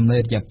បណ្ឌិតកែមលី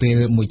រយៈពេល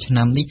1ឆ្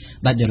នាំនេះ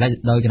ដាច់ដោយឡែក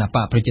ដោយគណៈប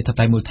កប្រជាធិប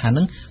តេយ្យមូលដ្ឋានហ្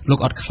នឹងលោក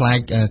អត់ខ្លាច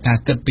ការ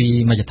គិតពី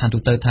មជ្ឈដ្ឋានទូ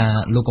ទៅថា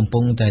លោកកំពុ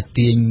ងតែ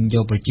ទាញយ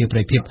កប្រជាប្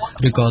រិយភាព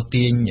ឬក៏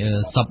ទាញ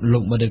សពលោ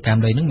កបណ្ឌិតកែម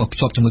លីហ្នឹងមកភ្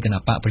ជាប់ជាមួយគណៈ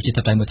បកប្រជា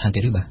ធិបតេយ្យមូលដ្ឋាន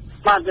ទេឬបាទ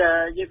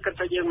យើងគិត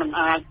ថាយើងមិន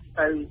អាច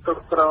ទៅគ្រ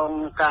ប់គ្រង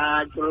ការ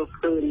យល់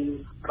ឃើញ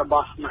រប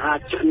ស់មហា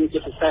ជនជា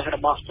ពិសេសរ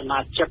បស់សមា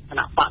ជិកគ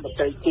ណៈបកដ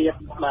ទៃទៀត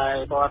ដែល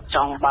គាត់ច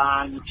ង់បា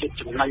នជា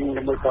ចំណេញ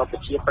ដើម្បីក៏ប្រ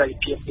ជាប្រិយ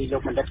ភាពពីលោ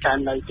កបណ្ឌិតកែម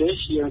នៅទេ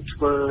យើងធ្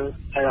វើ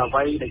ទៅអ្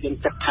វីដែលយើង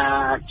គិតថា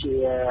ជា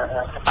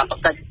កាតព្វ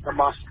កិច្ចរ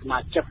បស់សមា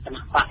ជិកគ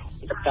ណៈបក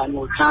តែ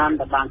មូលដ្ឋាន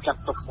ដែលបានចា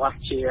ត់ទុកគាត់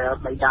ជា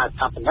បិតាស្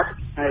ថាបនិក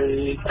ហើយ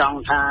ត្រង់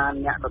ថា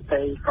អ្នកដ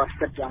ទៃគាត់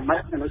គិតយ៉ាងម៉េ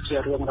ចនោះជា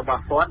រឿងរប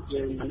ស់គាត់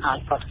យើងមិនអាច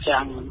កត់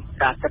ចាំ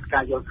ការគិតកា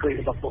រយល់ឃើញ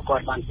របស់ពួកគា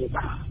ត់បានទេ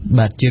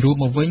បាទជារួម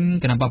មកវិញ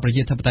គណៈបកប្រ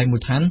ជាធិបតេយ្យមូ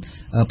លដ្ឋាន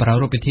ប្រា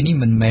រព្ធពិធីនេះ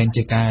មិនមែន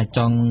ជាការច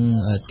ង់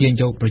ទាញ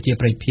យកប្រជា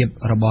ប្រិយភាព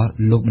របស់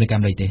លោកមន្ត្រីកា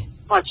មលីទេ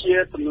ជា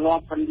ទម្លា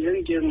ប់ផងយើ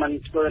ងមិន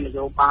ធ្វើន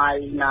យោបាយ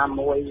ណា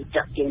មួយ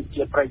ចាក់ទាញ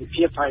ជាប្រតិ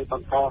ភិបហើយប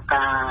ន្ត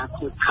ការ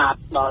គូខាត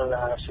ដល់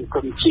សង្គ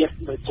មជាតិ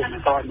ដូចជាប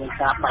ន្តមាន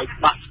ការបែក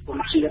បាក់សង្គម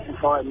ជាតិបន្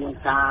តមាន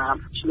ការ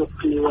ឆ្លុះ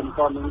គ្នាបន្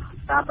តមាន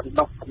ការបណ្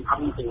ដុះកំហឹ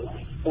ងទៅ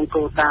ក្នុង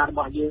គោលការណ៍រប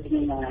ស់យើង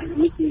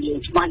នេះគឺយើង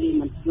ច្បាស់យើង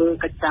មិនធ្វើ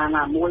កិច្ចការ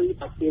ណាមួយ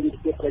តែទាញ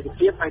ជាប្រតិ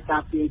ភិបហើយកា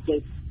រទាញជា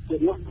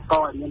នោះ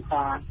ក៏មាន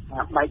ការ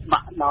បែកបា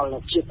ក់ដ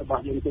ល់ជាតិរប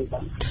ស់យើងទេបា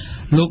ទ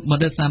លោកម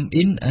ដិសាម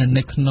អ៊ីន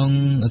នៅក្នុង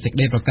សេចក្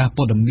តីប្រកាស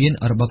ព័ត៌មាន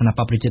របស់គណៈប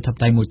កប្រជាធិប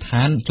តេយ្យមូលដ្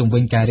ឋានជុំវិ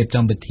ញការរៀប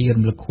ចំពិធី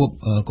រំលឹកខួប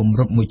គម្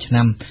រប់1ឆ្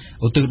នាំ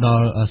ឧទ្ទិសដ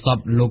ល់សព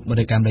លោកម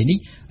ដិកាមលីនេះ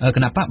គ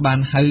ណៈបកបាន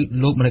ហៅ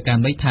លោកមដិកាម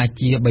លីថា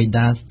ជាបិ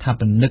តាស្ថា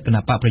បនិកគ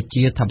ណៈបកប្រ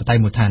ជាធិបតេយ្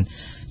យមូលដ្ឋាន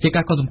ជា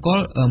ការកត់សម្គា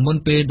ល់មុន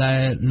ពេលដែល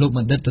លោកប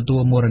ណ្ឌិតទទួ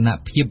លមរណ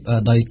ភាព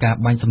ដោយការ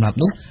បាញ់សម្លាប់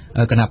នោះ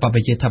គណៈបកប្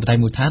រជាធិបតេយ្យ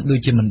មូលដ្ឋានដូច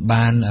ជាមិន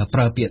បានប្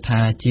រើពាក្យថា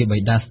ជាបិ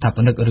តាស្ថាប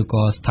និកឬ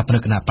ក៏ស្ថាបនិ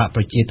កគណៈបក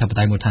ប្រជាធិប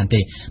តេយ្យមូលដ្ឋានទេ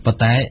ប៉ុន្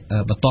តែ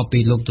បន្ទាប់ពី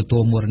លោកទទួ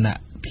លមរណ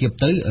ភាព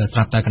ទៅស្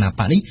រាប់តែគណៈ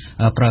បកនេះ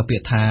ប្រើពា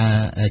ក្យថា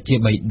ជា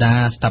បិតា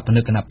ស្ថាប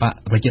និកគណៈបក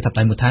ប្រជាធិប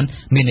តេយ្យមូលដ្ឋាន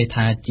មានន័យ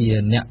ថាជា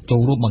អ្នកចូ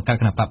លរួមបង្កើត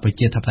គណៈបកប្រ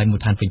ជាធិបតេយ្យមូល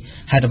ដ្ឋានវិញ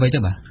ហេតុអ្វី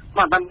ទៅបាទ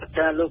បាន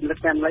លោកមន្ត្រី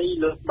កាមលី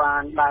លោកបា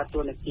នដើរ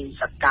តួនាទី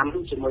សកម្ម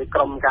ជាមួយក្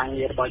រុមការ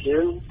ងាររបស់យើ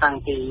ងតាំង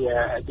ពី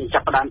ចា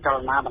ប់ផ្ដើមចល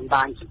នាបណ្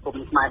ដាញសង្គម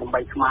ខ្មែរដើម្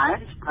បីខ្មែរ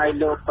ហើយ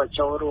លោកក៏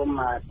ចូលរួម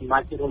សមា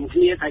ជិករួមគ្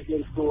នាហើយយើ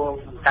ងគួរ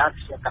បង្កើត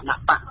ជាគណៈ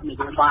បកន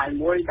យោបាយ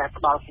មួយដែល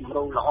ផ្ដល់គំ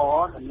រូល្អ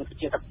ដល់ប្រ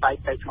ជាធិបតេយ្យ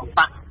ទៅក្នុងប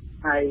ក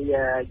ហើយ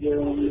យើ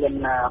ងមាន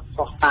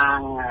ផ្ោះតាង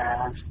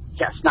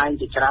ជាក់ស្ដែង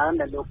ជាច្រើន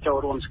ដែលលោកចូល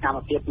រួមសកម្ម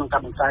ភាពក្នុងកា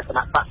របង្កើតគ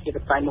ណៈបកជា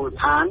ផ្នែកមូល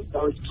ដ្ឋាន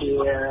ដូចជា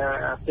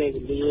ពេល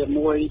វេលា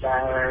មួយដែ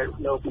ល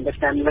លោកមន្ត្រី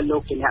ការងារលោ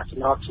កជាអ្នកស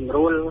ម្របសម្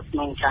រួលក្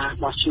នុងការ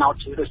បោះឆ្នោត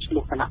ជ្រើសរើសឈ្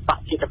មោះគណៈបក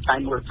ជាផ្នែក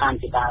មូលដ្ឋាន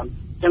ជាដើម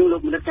អញ្ចឹងលោ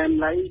កមន្ត្រីការ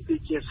ងារគឺ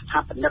ជាស្ថា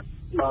បនិក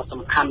ដ៏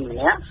សំខាន់ម្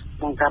នាក់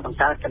ក្នុងការបង្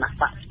កើតគណៈ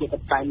បកជា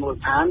ផ្នែកមូល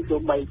ដ្ឋានទោះ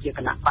បីជាគ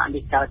ណៈបក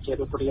នេះកើតជា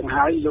រូបរាង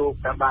ហើយលោក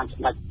ក៏បានស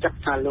ម្រេចចិត្ត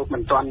ថាលោកមិ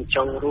នទាន់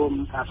ចូលរួម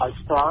ដោយ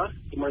ផ្ទាល់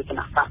ជាមួយគ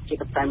ណៈបកជា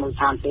ផ្នែកមូល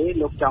ដ្ឋានទេ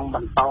លោកចង់ប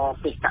ន្ត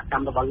បេសកក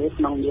ម្មរបស់លោក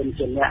ក្នុងនាម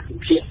ជាអ្នកវិ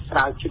ភាគស្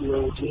រាវជ្រា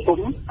វសង្គ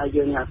មហើយ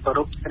យើងគោរ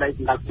ពក្តីស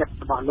ម្រេចចិត្ត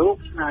របស់លោក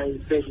ហើយ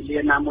ពេលវេលា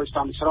ណាមួយស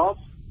មស្រប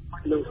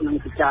លោកនឹង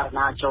ពិចារ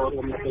ណាចូល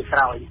រួមនៅពេលក្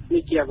រោយ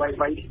នេះជាអ្វីៗ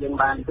ដែលយើង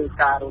បានធ្វើ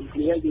ការរួមគ្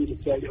នាយើងជ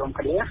ជែករួម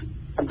គ្នា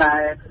ប៉ុន្តែ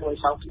ដោយ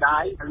សោកស្ដា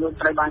យលោក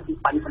ត្រូវបានទី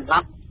បាញ់សម្លា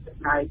ប់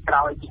ហើយក្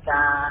រោយពី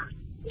ការ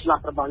ស្លា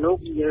ប់របស់លោក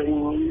យើង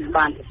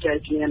បានជជែក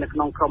គ្នានៅក្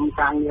នុងក្រុម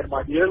ការងាររប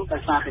ស់យើងដោ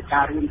យសារតែ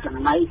ការរួមចំ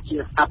ណែកជា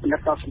ស្ថាបនិក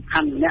ដ៏សំខា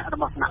ន់ម្នាក់រ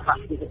បស់គណៈបកប្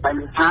រជាធិបតេយ្យ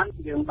មូលដ្ឋាន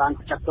យើងបាន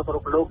ចាត់ទុករូ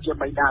បលោកជា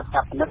បិតាស្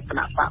ថាបនិកគ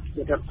ណៈបកប្រ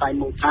ជាធិបតេយ្យ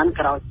មូលដ្ឋាន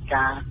ក្រោយពី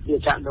ការជា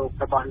ចាក់លោក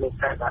របស់លោក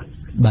ដែរបា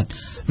ទ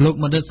លោក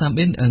មណ្ឌិតសាម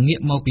អ៊ីនងាក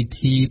មកពិ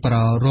ធីប្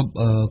រារព្ធ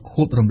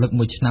ខួបរំលឹក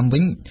1ឆ្នាំវិ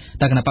ញ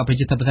តើគណៈបកប្រ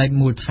ជាធិបតេយ្យ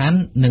មូលដ្ឋាន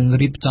នឹង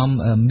រៀបចំ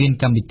មាន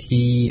កម្មវិ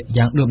ធី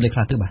យ៉ាងដូចម្តេច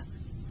ខ្លះទៅបា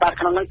ទ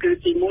ក្នុងនោះគឺ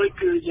ទី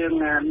1គឺយើង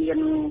មាន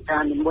កា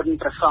រនិមន្ត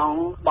ព្រះសង្ឃ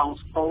បង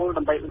ស្ពូល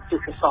ដើម្បីឧទ្ទិស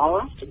កុសល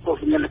ចំពោះ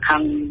វិញ្ញាណក្ខ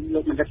ន្ធលោ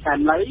កមណ្ឌិតកែម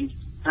លី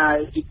ហើយ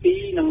ទី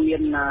2នឹងមា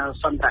ន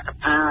សន្ទរក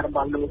ថារប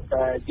ស់លោក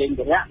យេង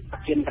វិរៈប្រ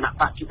ធានគណៈបក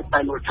ប្រជាធិបតេ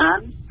យ្យមូលដ្ឋាន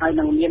ហើយ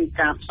នឹងមាន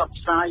ការផ្សព្វ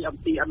ផ្សាយអំ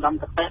ពីឧត្តម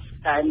គតិ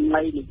កែម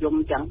លីនិយម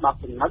ទាំង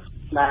10ចំណុច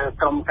ដែល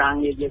ក្រុមការ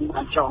ងារយើង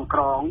បានចងក្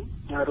រង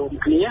រួម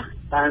គ្នា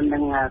ដែលនឹ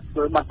ងធ្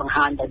វើបទបង្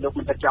ហាញដោយលោក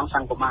មន្ត្រីចង់ស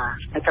ង្គមា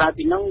ហើយក្រៅ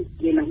ពីនោះ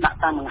យើងនឹងដាក់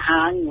តាមបង្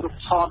ហាញរូប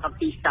ថតអំ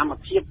ពីកម្ម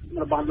ភាព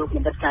របស់លោកម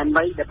ន្ត្រីកែម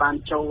លីដែលបាន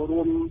ចូល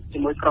រួមជា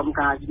មួយក្រុម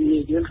ការងា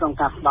រយើងក្នុង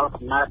ការផ្ដល់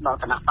កំណើតដល់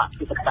គណៈបកប្រ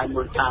ជាធិបតេយ្យ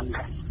មូលដ្ឋាន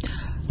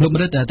លោកម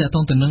រិតតើត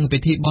ងទៅនឹងពិ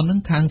ធីបុណ្យហ្នឹង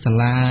ខាងសា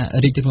លា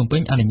រាជធានីភ្នំពេ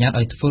ញអនុញ្ញាត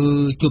ឲ្យធ្វើ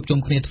ជួបជុំ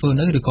គ្នាធ្វើ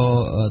នៅឬក៏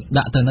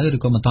ដាក់ទៅនៅឬ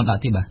ក៏មិនទាន់ដា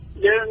ក់ទេបាទ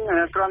យើង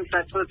គ្រាន់តែ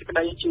ធ្វើសេចក្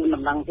តីជូន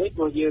ដំណឹងទេ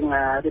ព្រោះយើង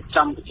រៀប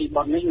ចំពិធី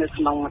បុណ្យនេះនៅ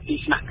ក្នុងទី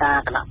ស្នាក់ការ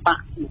គណៈបក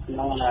ក្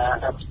នុង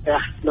ផ្ទះ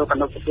លោកអ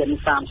នុប្រធាន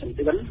30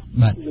រៀល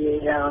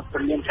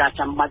វាមានការ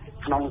ចាំបាច់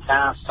ក្នុង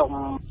ការសុំ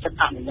សិទ្ធិ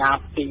អនុញ្ញាត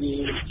ពី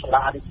សា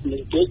លារាជធានី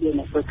ទេយើង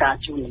នឹងធ្វើការ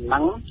ជូនដំណឹ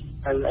ង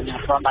ទៅអាជ្ញា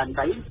ធរដែន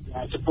ដី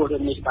ចំពោះរឿ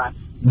ងនេះបាទ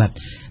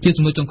ជា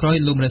ជំនួយចុងក្រោយ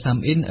លោកម្រិតសាម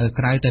អ៊ីន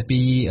ក្រៅតែពី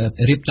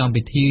រៀបចំ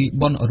ពិធី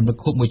បុណ្យរំលឹក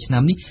ខួប1ឆ្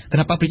នាំនេះគ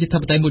ណៈបកប្រជាធិ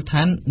បតេយ្យមូលដ្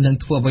ឋាននឹង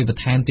ធ្វើអ្វីប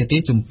ន្ថែមទៀតទេ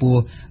ចំពោះ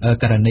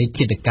ករណី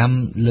ឃាតកម្ម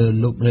លើ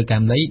លោកម្រិតកែ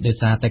មលីដោយ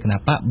សារតែគណៈ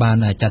បកបាន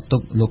ចាត់ទុ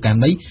កលោកកែម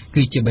លី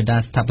គឺជាបិតា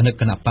ស្ថាបនិក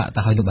គណៈបក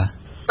ទៅហើយនោះបាទ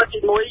ទី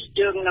1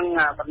យើងនឹង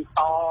បន្ត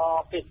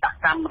បេសក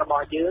កម្មរប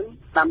ស់យើង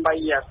ដើម្បី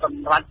ស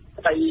ម្រេច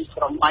ក្តី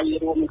ស្រមៃ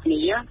រួមគ្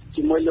នា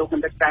ជាមួយលោកម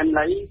ន្ត្រីកែម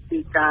លីគឺ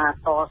ការ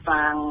ក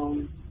សាង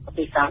ប្រ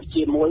ទេសកម្ពុ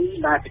ជាមួយ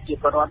ដែលប្រជា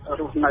ពលរដ្ឋ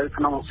រស់នៅ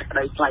ក្នុងសេចក្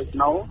តីថ្លៃថ្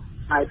នូរ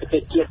ហើយប្រទេ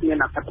សជាតិមាន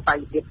អធិបតេយ្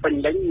យភាពពេញ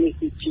លេញនេះ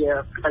គឺជា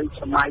ក្តី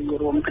ស្រមៃ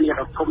រួមគ្នា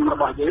ដ៏ធំរ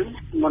បស់យើង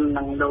មុន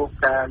នឹងលោក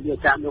វា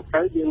ចាលោក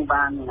ទៅយើង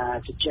បាន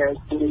ជជែក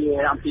គ្នា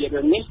អំពី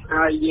រឿងនេះ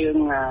ហើយយើង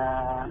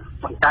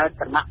បង្កើត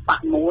គណៈប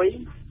កមួយ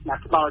ដែល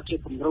ផ្ដល់ជា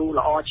គំរូ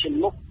ល្អឈាន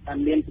មុខដែល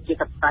មានប្រជា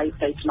ធិបតេយ្យ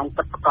ផ្ទៃក្នុង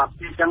ពិតប្រាកដ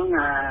អញ្ចឹង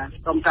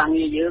ក្រុមការ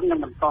ងារយើងនឹង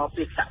បន្ត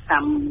ពីសក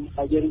ម្ម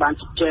ដែលយើងបាន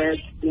ជជែក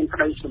មានក្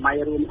តីស្រមៃ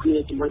រួមគ្នា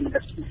ជាមួយមន្ត្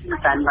រី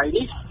តែណៃ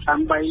នេះដើ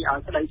ម្បីឲ្យ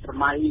ក្តីស្រ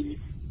មៃ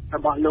រ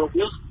បស់លោក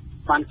នេះ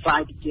បានខ្លា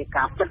យជា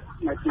ការពិត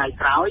នៅថ្ងៃ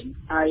ក្រោយ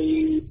ហើយ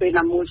ពេល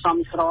ណាមួយសម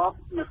ស្រប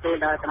នៅពេល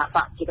ដែលគណៈប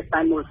កជាកត្តា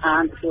មូលដ្ឋា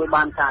នទទួល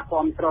បានការ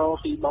គាំទ្រ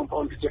ពីបងប្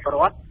អូនប្រជាពលរ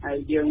ដ្ឋហើយ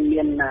យើង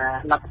មាន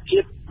លទ្ធភា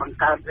ពបង្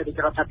កើតរាជ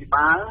រដ្ឋាភិ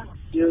បាល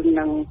យើង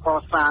នឹងក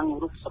សាង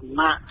រូបសំ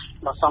ណាក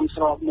ដ៏សម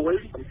ស្របមួយ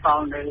បន្ត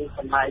នៅក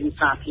ន្លែង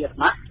សាធារ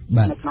ណៈ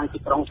នៅក្នុងទី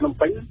ក្រុងភ្នំ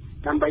ពេញ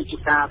ដើម្បីជា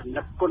ការរំ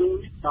លឹកគុណ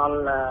ដល់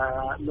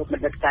លោកប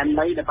ណ្ឌិតកែម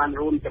លីដែលបាន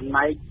រួមចំ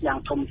ណែកយ៉ាង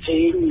ធំធេ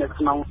ងនៅ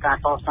ក្នុងការ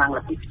កសាងល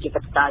ទ្ធិប្រជា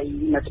ធិបតេយ្យ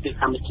នៅប្រទេស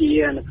កម្ពុជា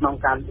នៅក្នុង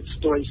ការលើក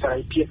ស្ទួយសេរី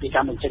ភាពនៃ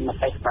ការបញ្ចេញម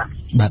តិ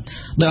បាទ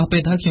ដោយអរពេ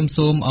លហើយខ្ញុំ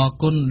សូមអរ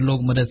គុណលោក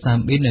មដិសាម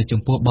អ៊ីន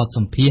ចំពោះបទស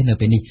ម្ភាសន៍នៅ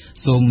ពេលនេះ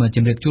សូមជ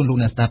ម្រាបជូនលោក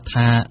អ្នកស្ដាប់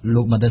ថា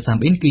លោកមដិសាម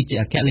អ៊ីនគឺជា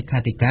អគ្គលេខា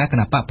ធិការគ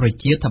ណៈបកប្រ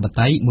ជាធិប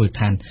តេយ្យមូលដ្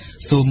ឋាន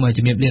សូមជ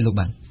ម្រាបលាលោក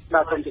បាទ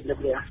សូមជម្រាប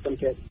លាសូម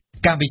ជម្រាប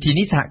កម្មវិធី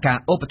នេះសហការ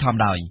ឧបត្ថម្ភ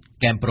ដោយ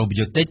កែមប្រូប៊ី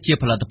យ៉ូទិកជា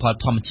ផលិតផល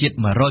ធម្មជាតិ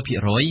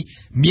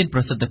 100% មានប្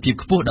រសិទ្ធភាព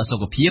ខ្ពស់ដល់សុ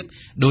ខភាព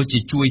ដូចជា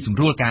ជួយសម្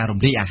រួលការរំ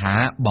លាយអាហា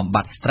របំ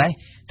បាត់ stress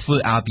ធ្វើ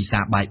ឲ្យពិសា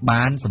បាយ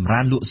បានសម្រា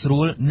នលក់ស្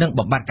រួលនិង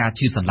បំបាត់ការ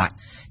ឈឺសន្លាក់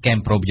កែម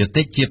ប្រូប៊ីយ៉ូ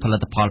ទិកជាផលិ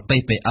តផល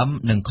PPM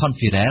និង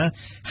Conferel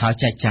ហើយ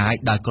ចែកចាយ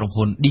ដោយក្រុម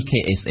ហ៊ុន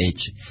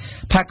DKSH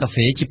ផាកកាហ្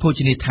វេជាភោជ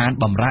នីយដ្ឋាន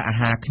បម្រើអា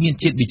ហារគ្មាន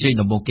ជាតិវិជ័យ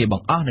ដំបូងគេប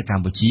ង្អស់នៅក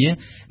ម្ពុជា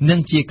និង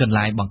ជាកន្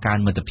លែងបង្កើន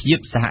មិត្តភាព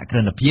សហគ្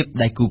រិនភាព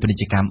ដៃគូពាណិ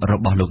ជ្ជកម្មរ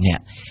បស់លោកអ្នក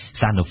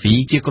Sanofi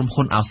ជាក្រុម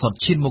ហ៊ុនឱសថ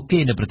ឈានមុខគេ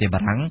នៅប្រទេសបា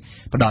រាំង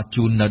ផ្ដល់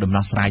ជូននៅដំ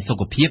ណោះស្រាយសុ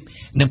ខភាព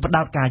និងផ្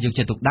ដោតការយក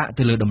ចិត្តទុកដាក់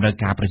ទៅលើតម្រូវ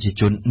ការប្រជា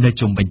ជននៅ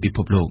ជុំវិញពិភ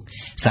ពលោក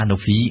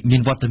Sanofi មា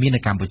នវត្តមាន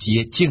នៅកម្ពុជា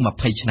ជាង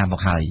20ឆ្នាំម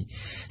កហើយ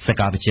សា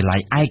កលវិទ្យាល័យ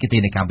ឯកទេស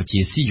នៅកម្ពុជា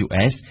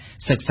CUS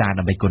សិក្សា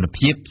ដើម្បីគុណ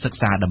ភាពសិក្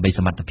សាដើម្បីស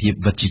មត្ថភាព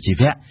វិជ្ជាជី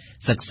វៈ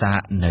សិក្សា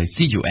នៅ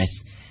CUS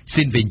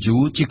Sinvenju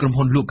ជាក្រុម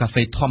ហ៊ុនលក់កាហ្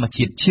វេធម្ម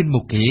ជាតិឈានមុ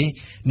ខគេ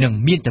និង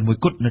មានតែមួយ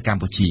គត់នៅក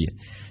ម្ពុជា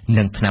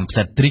និងថ្នាំផ្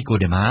សិត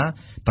Trichodema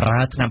ប្រើ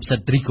ថ្នាំផ្សិត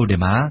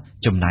Trichodema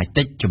ចំណាយ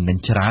តិចចំណេញ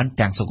ច្រើន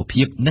ទាំងសុខ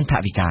ភាពនិងថ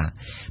វិកា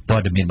ព័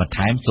ត៌មានបន្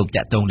ថែមសូម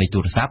តាក់ទងលេខទូ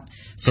រស័ព្ទ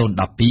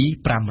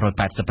012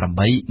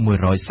 588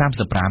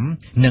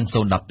 135និង012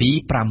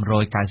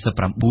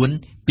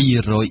 599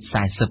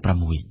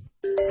 246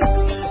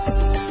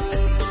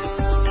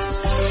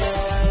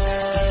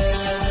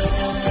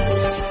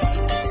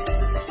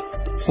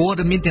ព័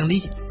ត៌មានទាំង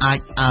នេះអាច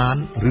អាន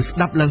ឬស្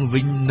ដាប់ឡើង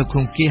វិញនៅក្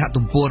នុងគេហ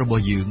ទំព័ររប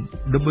ស់យើង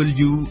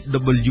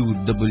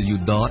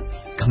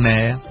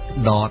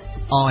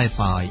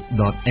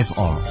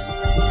www.khmer.rfi.fr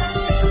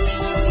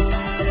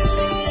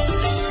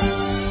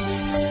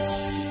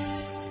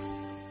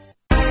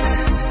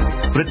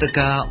ព្រឹត្តិ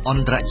ការណ៍អ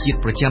ន្តរជាតិ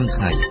ប្រចាំ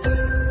ថ្ងៃ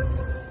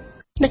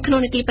នៅក្នុង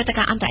នីតិព្រឹត្តិ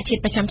ការណ៍អន្តរជាតិ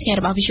ប្រចាំថ្ងៃ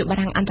របស់វិទ្យុបា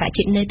រាំងអន្តរ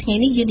ជាតិនៅថ្ងៃ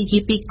នេះយើងនិយា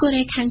យពីកូ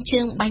រ៉េខាងជើ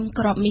ងបាញ់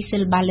គ្រាប់មីស៊ី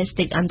ល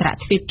ballistic អន្តរ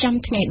ជាតិចំ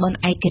ថ្ងៃបុណ្យ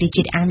ឯករាជ្យ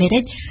ជាតិអាមេរិ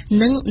ក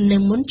និងនៅ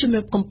មុនជំ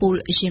រាបកំពូល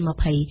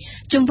G20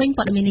 ជុំវិញ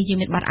ព័ត៌មាននេះយើង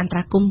មានបទអន្ត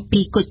រាគមន៍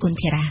ពីគុណ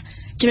ធារា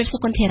ជម្រាបសួរ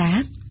គុណធារា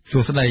សួ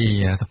ស្តី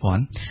សុភ័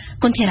ណ្ឌ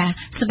គុណធារា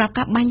សម្រាប់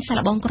ការបាញ់សាក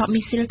ល្បងគ្រាប់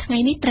មីស៊ីលថ្ងៃ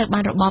នេះត្រូវបា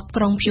នរបប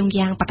ក្រុងព្យុង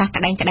យ៉ាងប្រកាស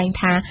ក្តែង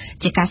ថា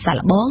ជាការសាក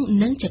ល្បង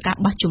និងជាការ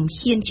បោះជំ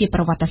ហានជាប្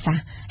រវត្តិសាស្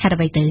ត្រហេតុ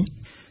អ្វី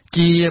ទៅ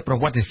ជាប្រ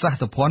វត្តិសាស្ត្រ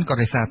សុភ័ណ្ឌក៏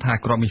រសារថា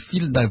គ្រាប់មីស៊ី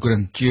លដែលគ្រឿ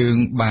ងជើង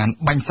បាន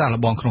បាញ់សាក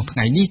ល្បងក្នុងថ្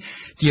ងៃនេះ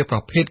ជាប្រ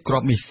ភេទគ្រា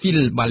ប់មីស៊ីល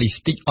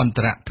ballistic អន្ត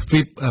រទ្វី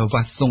ប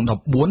វ៉ាសុង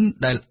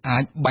14ដែលអា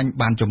ចបាញ់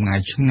បានចម្ងាយ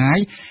ឆ្ងាយ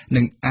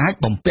និងអាច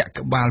បំពាក់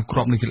ក្បាលគ្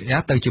រាប់នុយក្លេអ៊ែ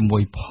រទៅជាមួ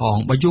យផង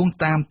បើយោង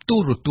តាមទូ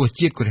រទស្សន៍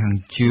ជាតិកូរ៉េខាង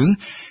ជើង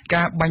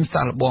ការបាញ់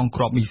សាកល្បង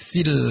គ្រាប់មី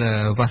ស៊ីល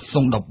វ៉ាសុ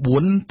ង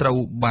14ត្រូវ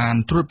បាន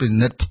ត្រួតពិ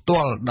និត្យផ្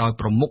ទាល់ដោយ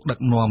ប្រមុខដឹក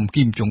នាំ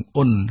គីមចុង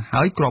អ៊ុន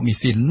ហើយគ្រាប់មី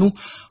ស៊ីលនោះ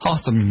ហោះ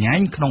សម្ញែង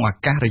ក្នុងអា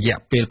កាសរយៈ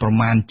ពេលប្រ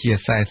មាណជា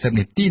40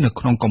នាទីនៅ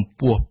ក្នុងកម្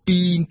ពស់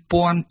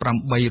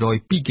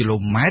 2802 គីឡូ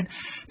ម៉ែត្រ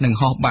និង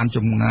ហោះបានច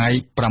ម្ងាយ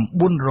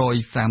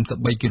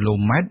 933 គីឡូ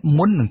ម៉ែត្រ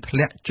មុននឹងធ្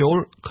លាក់ចូល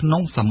ក្នុ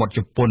ងសមុទ្រជ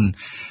ប៉ុន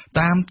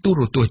តាមទូ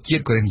រទស្សន៍ជា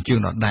តិកូរ៉េខាងជើង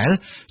ដដែល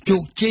ជោ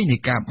គជ័យនៃ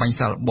ការបាញ់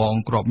សាកល្បង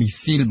គ្រាប់មី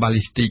ស៊ីល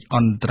ballistic អ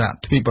ន្តរ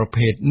ទ្វីបប្រ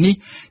ភេទនេះ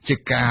ជា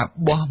ការ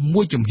បោះ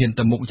មួយជំហាន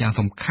ទៅមុខយ៉ាង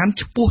សំខាន់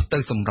ឆ្ពោះទៅ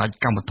សម្រេច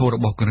កម្មវិធីរ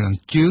បស់កូរ៉េខាង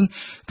ជើង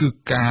គឺ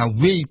ការ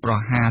វាយប្រ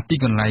ហារទី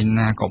កន្លែង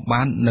ណាក៏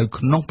បាននៅ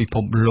ក្នុងពិភ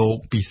ពលោក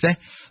ពិសេស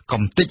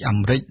កំទេចអា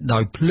មេរិកដោ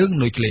យភ្លើង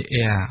នុយក្លេ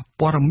អ៊ែរ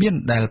ព័ត៌មាន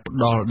ដែលផ្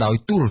ដល់ដោយ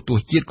ទូរទស្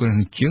សន៍ជាតិកូរ៉េ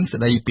ខាងជើងស្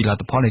ដីពីលទ្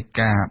ធផលនៃ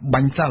ការបា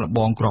ញ់សាកល្ប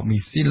ងគ្រាប់មី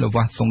ស៊ីល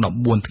វ៉ាសុង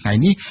14ថ្ងៃ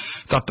នេះ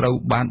ក៏ត្រូវ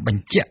បានប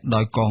ញ្ជាក់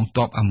ដោយកង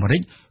ទ័ពអាមេរិ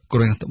កកូ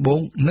រ៉េត្បូង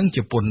និងជ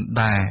ប៉ុន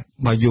ដែរ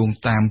បើយោង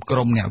តាមក្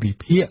រុមអ្នកវិ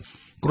ភាគ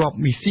គ្រាប់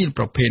មីស៊ីល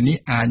ប្រភេទនេះ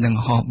អាចនឹង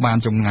ហោះបាន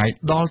ចម្ងាយ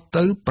ដល់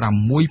ទៅ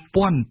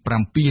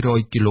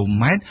 6,700 គីឡូ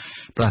ម៉ែត្រ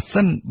ប្រ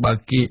សិនបើ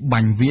គេបា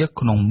ញ់វា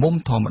ក្នុងមុំ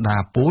ធម្មតា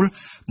ពោល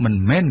មិន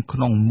មែនក្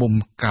នុងមុំ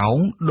កោង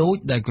ដូច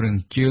ដែលគ្រឿង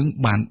ជើង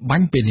បានបា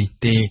ញ់ពេលនេះ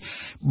ទេ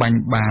បាញ់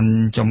បាន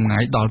ចម្ងា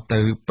យដល់ទៅ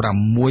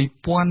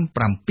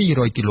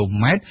 6,700 គីឡូ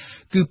ម៉ែត្រ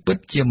គឺពិត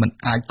ជាមិន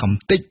អាចកំ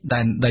ទេច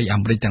ដែនដីអា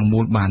មេរិកទាំងមូ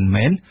លបាន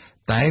មែន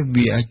តែ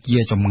វាជា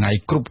ចម្ងាយ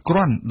គ្រប់គ្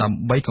រាន់ដើម្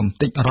បីកំ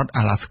ទេចរដ្ឋ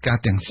អាឡាស្កា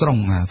ទាំងស្រុង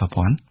សុ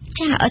ភ័ណ្ឌ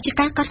ចាជា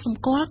ការកត់ស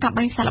ម្គាល់ការ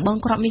បាញ់សាកល្បង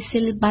គ្រាប់មីស៊ី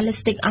ល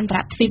ballistic អន្តរ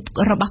ទ្វីប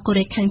របស់កូ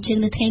រ៉េខាងជើង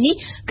នៅថ្ងៃនេះ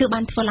គឺបា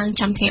នធ្វើឡើង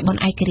ចំថ្ងៃបុណ្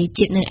យឯករាជ្យ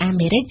ជាតិនៅអា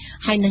មេរិក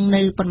ហើយនឹង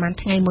នៅប្រមាណ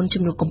ថ្ងៃមុន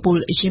ជំនួបកំពូល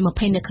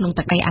G20 នៅក្នុង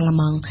ទឹកដីអាល្លឺ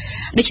ម៉ង់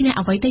ដូច្នេះ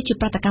អ្វីទៅជា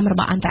ប្រតិកម្មរ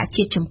បស់អន្តរ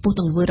ជាតិចំពោះ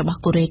ទង្វើរបស់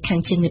កូរ៉េខាង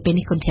ជើងនៅពេល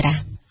នេះគុនធី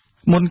រ៉ា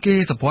មុនគេ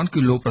សុភ័ណ្ឌគឺ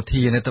លោកប្រ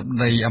ធានាធិប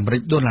តីអាមេរិ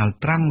កដូណាល់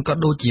ត្រាំក៏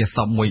ដូចជាស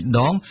ពមួយដ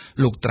ង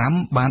លោកត្រាំ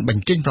បានប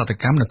ញ្ចេញប្រតិ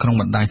កម្មនៅក្នុង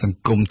បណ្ដាញសង្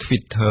គម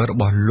Twitter រ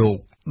បស់លោក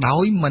ដោ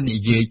យមិននិ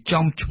យាយ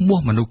ចំឈ្មោះ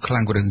មនុស្សខ្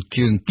លាំងរឿង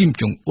ជើងគីម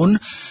ចុងអ៊ុន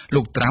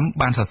លោកត្រាំ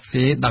បានសរ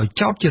សេរដោយ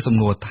ចោទជាសំ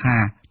ណួរថា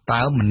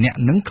តើម្នាក់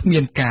នឹងគ្មា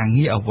នការ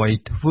ងារអ្វី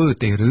ធ្វើ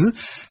ទេឬ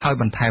ហើយ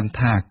បន្ថែម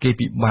ថាគេ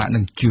ពិបាកនឹ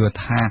ងជឿ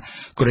ថា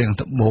កូរ៉េខាង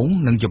ត្បូង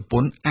និងជប៉ុ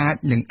នអាច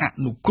នឹងអ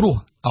នុគ្រោះ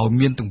ឲ្យ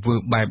មានទង្វើ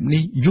បែប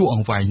នេះយូរអ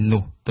ង្វែង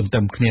នោះទន្ទឹ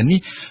មគ្នានេះ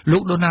លោ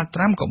កដូណាល់ត្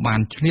រាំក៏បាន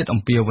ឆ្លៀតអំ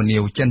ពាវនា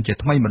វចិនជា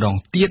ថ្មីម្ដង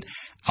ទៀត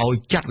ឲ្យ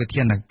ចាត់វិ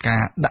ធានកា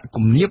រដាក់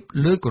គំនាប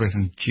លើកូរ៉េ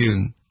ខាងជើង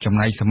ចំ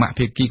ណែកសមា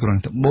ភិកីកូរ៉េខា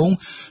ងត្បូង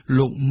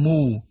លោក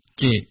មូ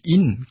ជេអ៊ី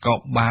នក៏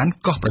បាន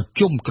កោះប្រ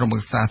ជុំក្រុមប្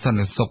រឹក្សាសន្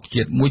តិសុខ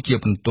ជាតិមួយជា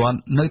បន្ទាន់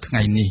នៅថ្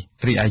ងៃនេះ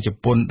រីឯជ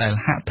ប៉ុនដែល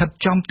ហាក់ស្ថិត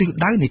ចំទិស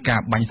ដៅនៃកា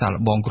របាញ់សាក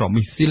ល្បងគ្រាប់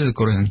មីស៊ីល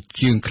កូរ៉េខាង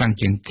ជើងខ្លាំង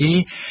ជាងគេ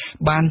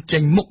បានចេ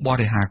ញមុខប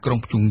រិហារក្រុម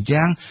ប្រជុំ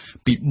យ៉ាង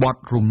ពីបទ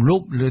រំលោ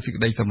ភលើសេច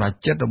ក្តីសម្រេច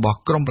ចិត្តរបស់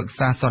ក្រុមប្រឹក្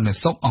សាសន្តិ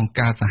សុខអង្គ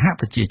ការសហ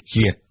ប្រជា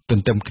ជាតិទ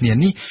ន្ទឹមគ្នា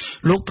នេះ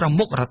លោកប្រ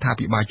មុខរដ្ឋា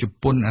ភិបាលជ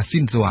ប៉ុនស៊ី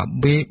នហ្សូអា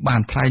បេបា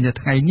នថ្លែងនៅ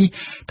ថ្ងៃនេះ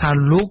ថា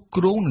លោក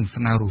គ្រោងនឹង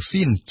ស្នើរុស្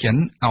ស៊ីនិងចិន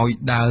ឲ្យ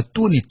ដើរ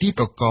តួនាទី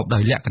ប្រកបដោ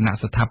យលក្ខណៈ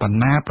ស្ថាប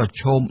នាប្រ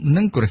ឈម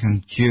នឹងកូរ៉េខាង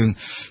ជើង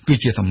គឺ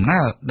ជាសំ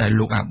ណើដែល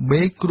លោកអា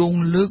បេគ្រោង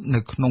លើកនៅ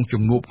ក្នុង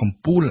ជំនួបកំ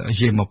ពូល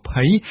G20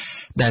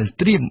 ដែល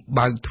ត្រៀម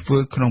បើកធ្វើ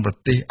ក្នុងប្រ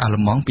ទេសអាល្លឺ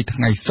ម៉ង់ពីថ្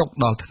ងៃសុក្រ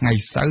ដល់ថ្ងៃ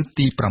សៅរ៍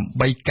ទី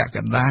8កក្ក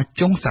ដា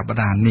ចុងសប្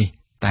តាហ៍នេះ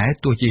តែ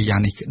ទោះជាយ៉ាង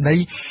នេះក្តី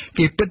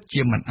គេពិត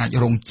ជាមិនអាច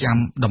រងចាំ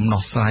ដំ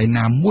ណោះស្រាយ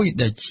ណាមួយ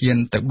ដែលឈាន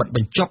ទៅបិទប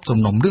ញ្ចប់សំ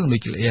ណុំរឿងនុយ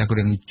ក្លេអ៊ែរកូ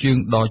រ៉េខាងជើង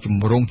ដ៏ច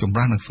ម្រូងចម្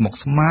រាសនិងស្មុគ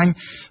ស្មាញ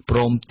ព្រ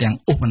មទាំង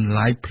អូសបន្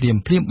លាយភ្លាម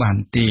បាន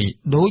ទេ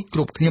ដោយគ្រ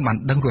ប់គ្នាបាន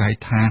ដឹងរួចហើយ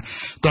ថា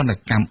ទណ្ឌ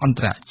កម្មអន្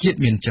តរជាតិ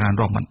មានច្រើន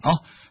រាប់មិនអ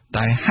ស់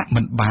តែហាក់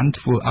មិនបាន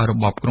ធ្វើឲ្យរ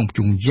បបក្រុងភ្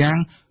ជុំយ៉ាង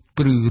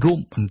ព្រឺរួម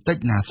បន្តិច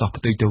ណាសោះ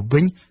ផ្ទុយទៅវិ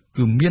ញ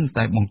គឺមាន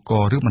តែបង្ក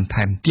រឿងបន្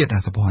ថែមទៀត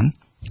អាសុភ័ណ្ឌ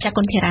ចា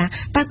គុនធីរ៉ា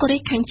តើកូរ៉េ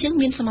ខាងជើង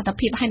មានសមត្ថ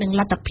ភាពហើយនឹង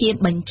លទ្ធភាព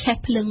បញ្ឆេះ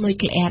ភ្លើងនុយ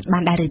ក្លេអ៊ែរបា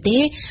នដែរឬទេ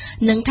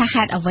និងថា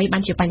ហេតុអ្វីបា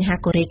នជាបញ្ហា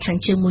កូរ៉េខាង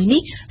ជើងមួយ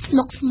នេះស្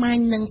មុគស្មាញ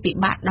និងពិ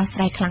បាកដោះស្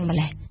រាយខ្លាំងម្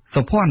ល៉េះ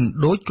សុភ័ណ្ឌ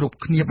ដូចគ្រប់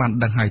គ្នាបាន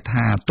ដឹងហើយ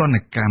ថាទណ្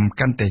ឌកម្ម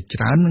កាន់តែច្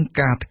រើននិង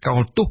ការថ្កោ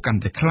លទោសកាន់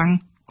តែខ្លាំង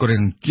កូរ៉េ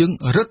ខាងជើង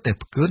រឹតតែ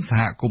ផ្កើនស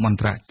ហគមន៍អន្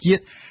តរជា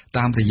តិ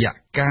តាមរយៈ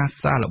ការ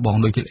សាកល្បង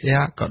នុយក្លេអ៊ែ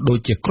រក៏ដូច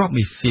ជាគ្រាប់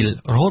មីស៊ីល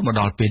រហូតមក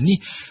ដល់ពេលនេះ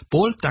ព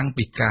លតាំង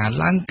ពីការ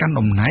ឡើងកាន់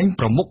តំណែង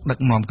ប្រមុខដឹក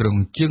នាំកូរ៉េ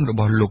ខាងជើងរប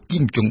ស់លោកគី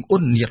មចុងអ៊ុ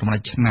ននាឆ្នាំ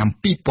ឆ្នាំ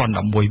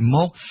2011ម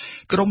ក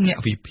ក្រុមអ្នក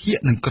វិភាគ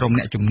និងក្រុម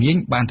អ្នកជំនាញ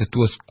បានទ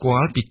ទួលស្គា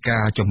ល់ពីកា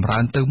រចម្រើ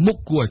នទៅមុខ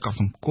គួរឲ្យកត់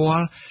សម្គា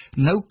ល់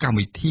នៅកម្ម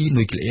វិធី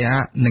នុយក្លេអ៊ែរ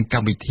និងក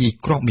ម្មវិធី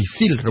គ្រាប់មី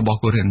ស៊ីលរបស់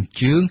កូរ៉េខាង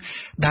ជើង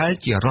ដែល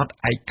ជារដ្ឋ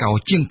ឯកោ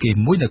ជាងគេ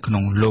មួយនៅក្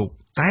នុងលោក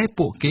តែ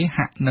ពួកគេ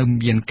ហាក់នៅ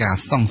មានការ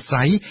សង្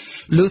ស័យ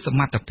លើស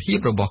មត្ថភាព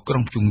របស់ក្រុ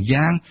មប្រជុំ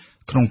យ៉ាង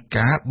ក្នុង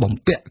ការបំ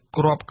ពាក់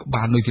គ្រាប់ក្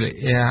បាលនុយក្លេ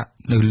អ៊ែរ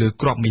នៅលើ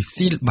គ្រាប់មី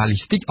ស៊ីល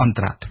ballistic អន្ត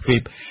រទ្វី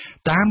ប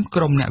តាម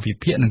ក្រុមអ្នកវិ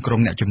ភាគនិងក្រុម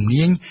អ្នកជំ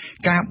នាញ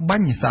ការបា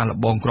ញ់សាកល្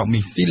បងគ្រាប់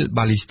មីស៊ីល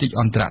ballistic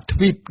អន្តរទ្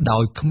វីបដោ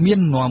យគ្មាន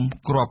នាំ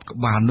គ្រាប់ក្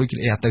បាលនុយក្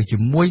លេអ៊ែរទៅជា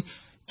មួយ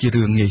ជា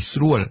រឿងងាយ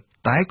ស្រួល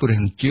តែកូរ៉េ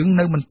ខាងជើង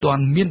នៅមិនទា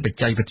ន់មានបច្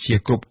ចេកវិទ្យា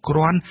គ្រប់គ្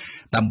រាន់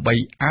ដើម្បី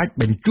អាច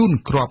បញ្ជូន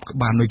គ្រាប់ក្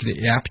បាលនុយក្លេ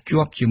អ៊ែរភ្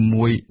ជាប់ជា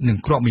មួយនឹង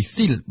គ្រាប់មី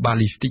ស៊ីល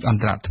ballistic អន្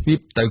តរទ្វីប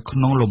ទៅក្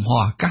នុងលំហ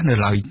អាកាសនៅ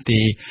ឡើយ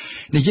ទេ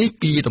និយាយ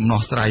ពីដំណោះ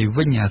ស្រាយ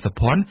វិញសុ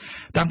ភ័ណ្ឌ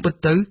តាមពិត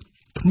ទៅ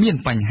គ្មាន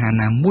បញ្ហា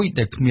ណាមួយ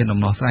ដែលគ្មានដំ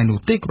ណោះស្រាយនោះ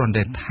ទេគ្រាន់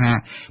តែថា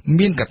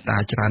មានកត្តា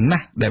ច្រើនណា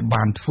ស់ដែល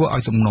បានធ្វើឲ្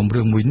យសំណុំ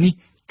រឿងមួយនេះ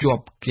ជា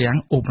ប់គាំង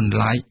អូសបន្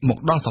លាយមក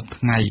ដល់សប្តាហ៍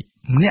ថ្ងៃ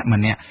ម្នា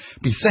ក់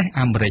ពិសេស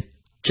អាមេរិក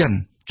ចិន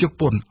ជ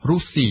ប៉ុនរុ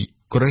ស្ស៊ី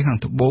កូរ៉េខាង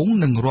ត្បូង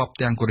និងរាប់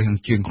ទាំងកូរ៉េខាង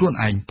ជើងខ្លួន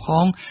ឯងផ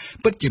ង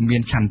ពិតជាមា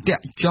នឆន្ទៈ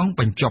ចង់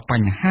បញ្ចប់ប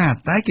ញ្ហា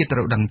តែគេត្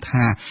រូវដឹង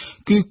ថា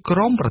គឺក្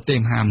រុមប្រទេស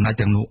មហាអំណាច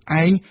ទាំងនោះ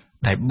ឯង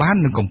ដែលបាន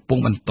នឹងកំពុង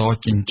បន្ត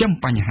ចិញ្ចឹម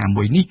បញ្ហា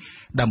មួយនេះ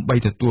ដើម្បី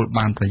ទទួល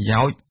បានប្រ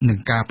យោជន៍នឹង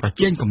ការប្រ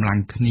ជែងកម្លាំង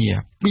គ្នា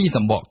ពីស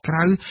ម្បកក្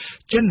រៅ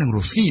ចិននិង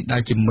រុស្ស៊ីដែ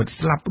លជាមិត្ត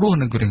ស្លាប់រស់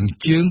នៅកូរ៉េខាង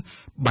ជើង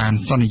បាន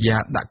សន្យា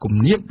ដាក់គំ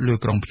នាបលើ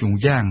ក្រុងព្យុង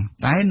យ៉ាង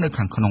តែនៅ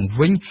ខាងក្នុង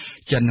វិញ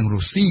ចិននិងរុ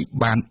ស្ស៊ី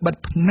បានបិទ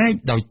ភ្នែក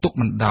ដោយទុក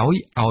មិនដោយ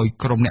ឲ្យ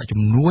ក្រុមអ្នក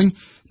ជំនួញ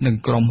និង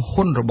ក្រុម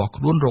ហ៊ុនរបស់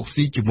ខ្លួនរក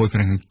ស៊ីជាមួយកូ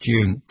រ៉េខាងជើ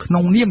ងក្នុ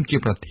ងនាមជា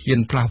ប្រធាន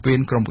ផ្លាស់វេន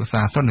ក្រុមប្រឹក្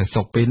សាសន្តិ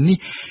សុខពេលនេះ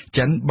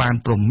ចិនបាន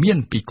ព្រមាន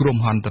ពីគ្រោះម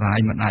ហន្តរាយ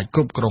មិនអាចគ្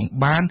រប់គ្រង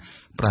បាន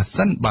ប្រ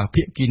សិនបើ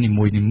ភាគីនី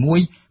មួ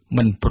យ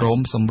មិនព្រម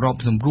សម្រប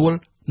សម្រួល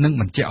និង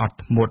បញ្ជាក់អត់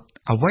ធ្មត់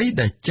អ្វី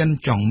ដែលចិន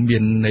ចង់មា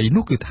នន័យ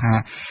នោះគឺថា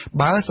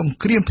បើសង្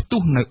គ្រាមផ្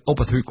ទុះនៅឧប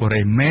ទ្វីបកូ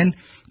រ៉េមែន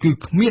គឺ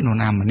គ្មាននរ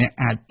ណាម្នាក់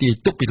អាចទាយ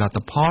ទុកពីលទ្ធ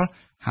ផល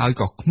ហើយ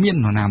ក៏គ្មាន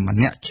នរណាម្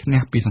នាក់ឈ្នះ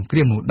ពីសង្គ្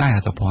រាមនោះដែរ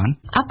សុភ័ណ្ឌ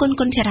អរគុណ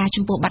គុណធារា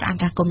ចំពោះបទអន្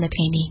តរាគមន៍នៅថ្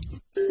ងៃនេះ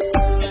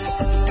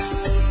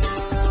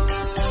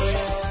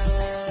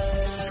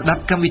ស្ដា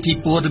ប់កម្មវិធី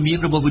ព័ត៌មាន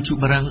របស់វិទ្យុ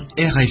បារាំង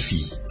RFI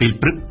ពេល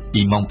ព្រឹក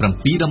ពីម៉ោង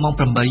 7 ដល់ម៉ោង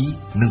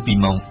 8 និងពី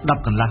ម៉ោង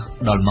 10 កន្លះ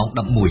ដល់ម៉ោង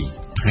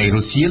 11 ថ្ងៃរ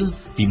សៀល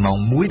ពីម៉ោង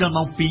 1 ដល់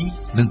ម៉ោង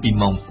 2 និងពី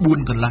ម៉ោង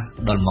 4 កន្លះ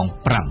ដល់ម៉ោង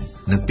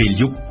 5 និងពេល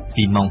យប់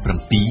ពីម៉ោង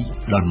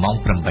 7 ដល់ម៉ោង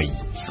 8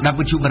 ស្ដាប់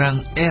វិទ្យុបារាំង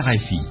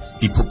RFI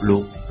ពិភពលោ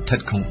កស្ថិត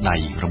ក្នុងដៃ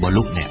របស់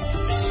លោកអ្នក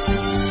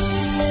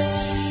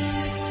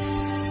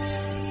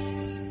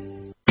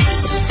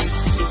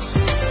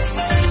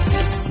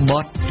ប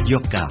ទយូ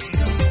ហ្គា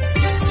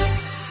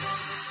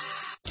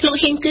លោក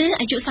ហៀងគឺ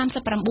អាយុ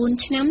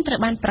39ឆ្នាំត្រូវ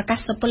បានប្រកាស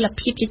សុពល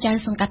ភាពជាចៅ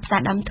សង្កាត់ផ្សា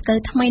រដើមថ្កូវ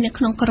ថ្មីនៅ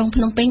ក្នុងក្រុង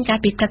ភ្នំពេញកាល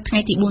ពីព្រឹកថ្ងៃ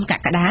ទី4ក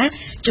ក្កដា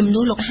ជំនួ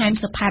សលោកហែម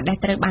សុផាតដែល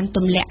ត្រូវបានទ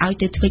ម្លាក់ឲ្យ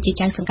ទៅធ្វើជា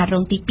ចៅសង្កាត់រ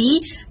ងទី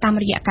2តាម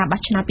រយៈការបោះ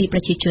ឆ្នោតពីប្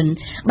រជាជន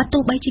បើ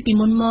ទោះបីជាពី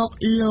មុនមក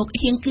លោក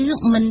ហៀងគឺ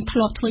មិនធ្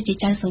លាប់ធ្វើជា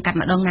ចៅសង្កាត់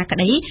ម្ដងណាក្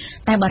តី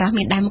តែបារម្ភ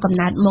មានដើមកំ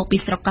ណើតមកពី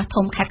ស្រុកកោះ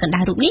ធំខេត្តកណ្ដា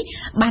លរូបនេះ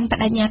បានប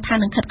ដិញ្ញាថា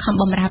នឹងខិតខំ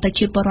បម្រើប្រ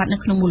ជាពលរដ្ឋនៅ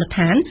ក្នុងមូលដ្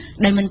ឋាន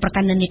ដោយមិនប្រ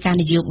កាន់និន្នាការ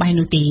នយោបាយ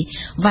នោះទេ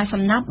វ៉ា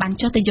សំណាប់បាន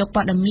ចុះទៅយក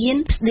ព័ត៌មាន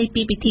ស្ដី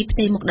ពីពិធីផ្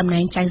ទេរមុខតំណែ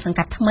ងចៅសង្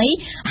កាត់ថ្មី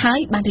ហើយ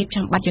បានរៀប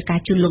ចំបទយកា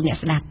ជូនលោកអ្នក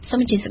ស្ដាប់សូ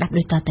មជិះស្ដាប់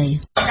ដូចតទៅ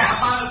ការ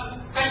បើក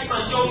កិច្ចប្រ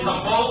ជុំដំ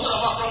បូងរ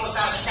បស់ក្រុមប្រឹក្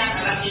សាសកម្មគ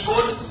ណៈទី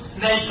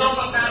4នៃក្រុម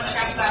ប្រឹក្សាសក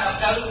ម្មផ្សារ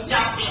ដើម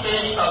ចាប់ពីពេល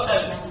នេះតទៅ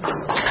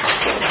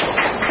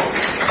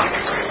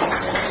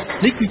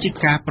នេះគឺជា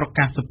ការប្រ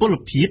កាសសុពល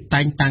ភាព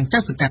តែងតាំងចៅ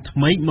សង្កាត់ថ្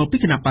មីមកពី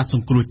គណៈបក្សស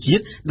ង្គ្រោះជា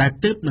តិដែល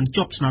ទើបនឹង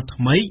ជាប់ឆ្នោត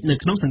ថ្មីនៅ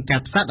ក្នុងសង្កា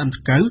ត់ផ្សារដើម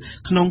ថ្កូវ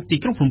ក្នុងទី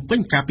ក្រុងភ្នំពេញ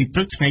កាលពីព្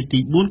រឹកថ្ងៃទី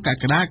4ក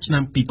ក្កដាឆ្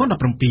នាំ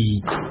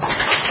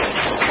2017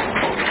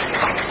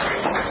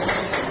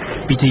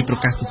ពិធីប្រ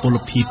កាសសុពល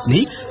ភាព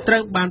នេះត្រូ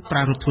វបានប្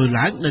រារព្ធធ្វើ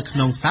ឡើងនៅក្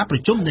នុងសាលប្រ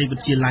ជុំនៃវិ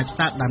ទ្យាល័យផ្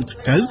សារដើមថ្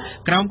កូវ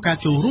ក្រោមការ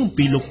ចូលរួម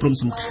ពីលោកព្រំ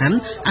សំខាន់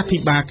អភិ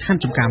បាលខណ្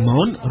ឌចំការម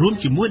នរួម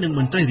ជាមួយនឹងម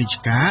ន្ត្រីរាជ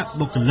ការ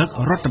បុគ្គលិក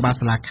រដ្ឋបាល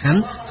សាលាខណ្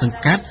ឌសង្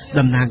កាត់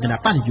តំណាងគណៈ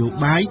បកនយោ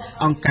បាយ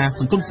អង្គការ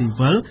សង្គមស៊ី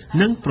វិល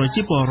និងប្រ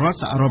ជាពលរដ្ឋ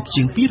សរុប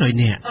ជាង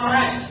200នាក់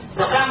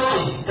ប្រកាសមួយ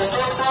ទ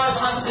ទួលស្គាល់ស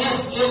មាជិក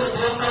ជាប្រ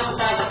ធានក្រុម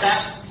ប្រឹក្សាសង្កា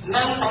ត់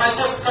និងសមា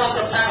ជិកក្រុមប្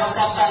រឹក្សាសង្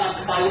កាត់ផ្សារដើម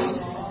ថ្កូវ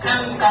ខា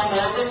ងកាមេ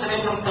រ៉ាវិទ្យាល័យ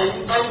ភ្នំពេញ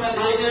ដោយបាន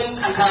រៀបរៀង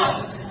ខាងក្រោម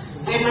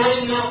ទី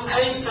1លោក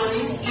អេទុន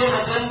ជាប្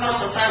រធានក្រុម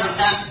ប្រឹក្សាសង្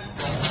កាត់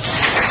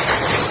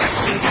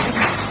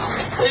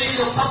ទី2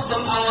លោកផុត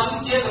ដំអន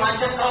ជាសមា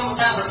ជិកក្រុម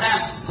ប្រឹក្សាសង្កា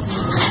ត់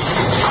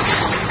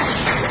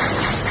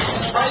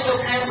3លោក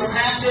ខែសុ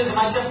ខាជាស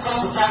មាជិកក្រុម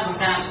ប្រឹក្សាសង្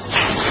កាត់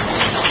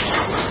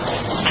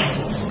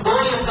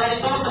4លោកស្រី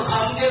ពូសុខុ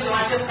នជាស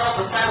មាជិកក្រុម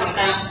ប្រឹក្សាសង្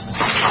កាត់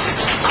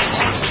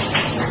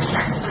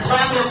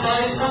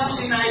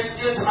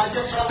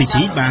ពិ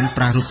ធីបាន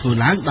ប្រារព្ធធ្វើ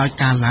ឡើងដោយ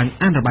ការឡើង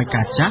អានរបាយ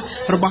ការណ៍ចាស់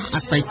របស់អ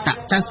តីត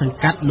ចៅសង្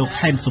កាត់លោក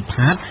ហែមសុ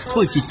ផាតធ្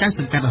វើជាចៅស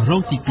ង្កាត់រ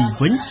ងទី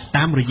2វិញ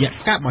តាមរយៈ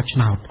ការបោះឆ្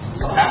នោត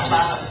សង្កាត់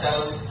បានទៅ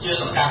ជា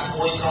សង្កាត់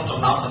មួយក្នុងចំ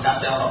ណោមសង្កាត់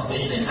ទាំង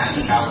12នៃខណ្ឌ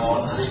កាវន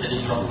រាជធានី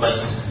ភ្នំពេញ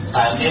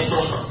តែមានទ្រ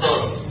ង់ប្រទ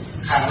ល់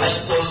ខាងលិច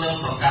ទល់នឹង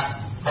សង្កាត់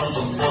កំ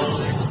ទំពុល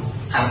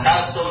ខាងកើ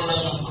តទល់នឹ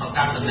ងសង្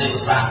កាត់ទន្លេ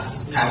វិសា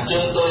ខាងជើ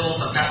ងទល់នឹង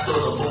សង្កាត់ទួល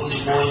កំពង់ទី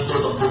1ទួល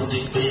កំពង់ទី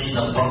2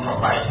និងប៉ុនប្រ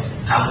បែក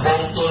ខាងត្បូង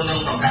ទល់នឹង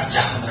សង្កាត់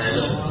ចាក់រែល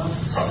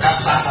សង្កាត់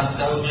ផ្សារខាង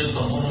ទៅមាន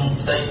ទំហំ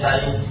ផ្ទៃដី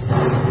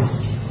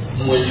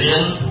1លា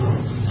ន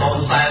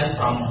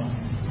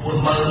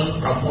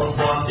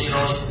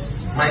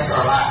049,200 ម៉ែត្រក្រ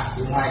ឡា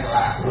គឺម៉ែត្រក្រ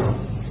ឡា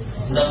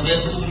និងមាន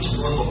ភូមិចំ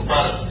នួន7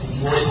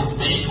 1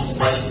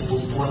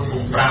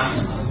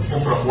 2 3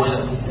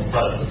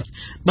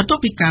 បន្ទា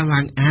ប់ពីការឡើ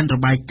ងអានរ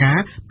បាយការ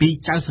ណ៍ពី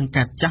ចៅសង្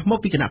កាត់ចាស់មក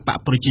ពីគណៈបក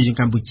ប្រជាជន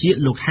កម្ពុជា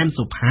លោកហែម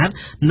សុផាត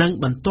និង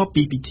បន្ទាប់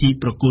ពីពិធី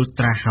ប្រគល់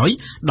ត្រាហើយ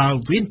ដល់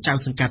វេនចៅ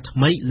សង្កាត់ថ្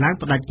មីឡើង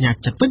បដិញ្ញា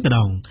ចិត្តវិញម្ដ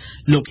ង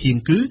លោកហៀង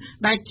គឺ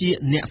ដែលជា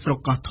អ្នកស្រុក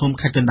កោះធំ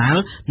ខេត្តកណ្ដាល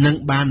និង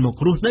បានមក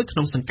រស់នៅក្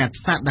នុងសង្កាត់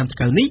ផ្សារដើមថ្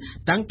កូវនេះ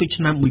តាំងពី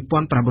ឆ្នាំ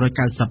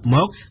1990ម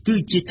កគឺ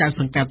ជាចៅ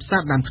សង្កាត់ផ្សា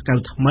រដើមថ្កូវ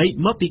ថ្មី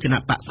មកពីគណៈ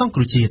បកសង្គ្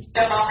រោះជាតិ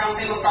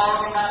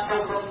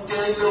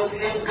លោក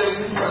ហៀងគឺ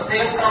ប្រធា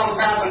នក្រុម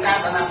ការសង្កា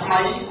ត់អាណត្តិថ្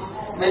មី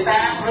មេតា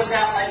ធ្វើ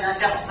ការបញ្ញា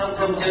ចាប់សង្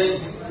គមជើង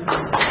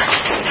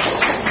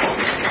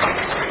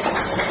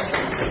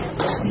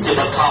ជា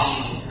បឋម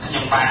ខ្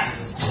ញុំបាទ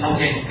ខ្ញុំ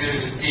ហៀងគឺ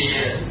ជា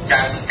ចៅ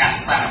សង្កាត់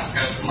សារ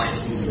កើថ្មី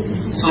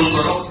សូម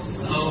គោរព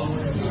លោក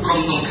ក្រុម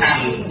សំខា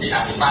ន់ជាអ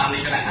ភិបាលនៃ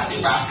គណៈអភិ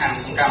បាលខាង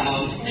សង្កាត់មុន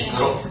ទីគោ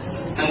រព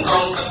និងក្រុ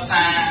មប្រឹក្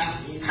សា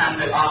ខាង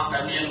ទាំងអស់ដែ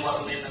លមានវត្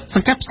តមានស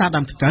ង្កាត់ផ្សារ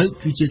ដើមថ្កូវ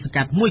គឺជាសង្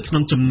កាត់មួយក្នុ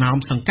ងចំណោម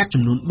សង្កាត់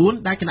ចំនួន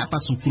4ដែលគណៈប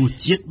ក្សសង្គ្រោះ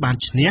ជាតិបាន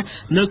ឈ្នះ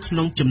នៅក្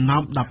នុងចំណោ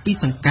ម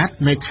12សង្កាត់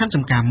នៅខណ្ឌ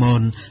ចំការម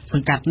នស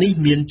ង្កាត់នេះ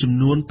មានចំ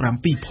នួន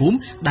7ភូមិ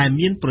ដែល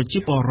មានប្រជា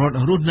ពលរដ្ឋ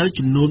រស់នៅ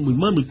ចំនួន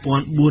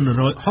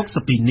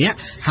 11,462 នាក់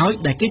ហើយ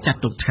ដែលគេចាត់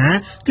ទុកថា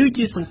គឺ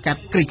ជាសង្កាត់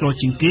ក្រីក្រ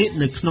ជាងគេ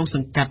នៅក្នុងស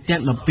ង្កាត់ទាំ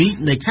ង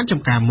12នៃខណ្ឌ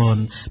ចំការមន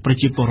ប្រ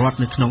ជាពលរដ្ឋ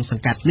នៅក្នុងស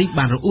ង្កាត់នេះ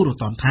បានរអ៊ូរ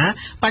ទាំថា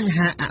បញ្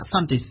ហាអស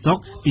ន្តិសុខ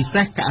ពិ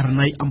សេសករ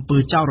ណីអំពើ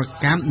ចោរ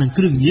កម្ម កម្មនិង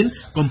គ្រឿងញៀន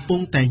កំពុង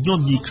តែញោ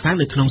មញីខ្លាំង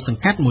នៅក្នុងស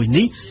ង្កាត់មួយ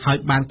នេះហើយ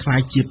បានក្លា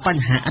យជាប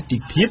ញ្ហាអតិ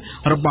ភិប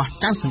របស់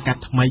ចៅសង្កា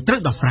ត់ថ្មីត្រូ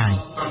វដោះស្រាយ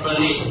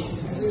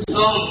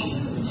សូម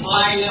ថ្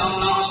លែងអំ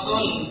ណរគុ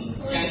ណ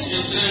យ៉ាងជ្រា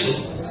លជ្រៅ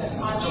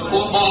ចំ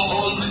ពោះបងប្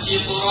អូនប្រជា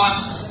ពលរដ្ឋ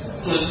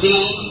នៅក្នុ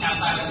ងសង្កាត់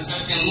សាធារណរដ្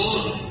ឋទាំងមូល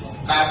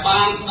ដែល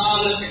បានដល់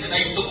នូវសេចក្តី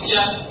ទុក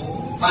ចិត្ត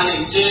បានអ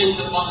ញ្ជើញ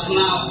ទៅបោះឆ្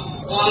នោត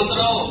គ្រប់គ្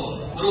រង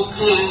រូប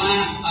ខ្លួនបា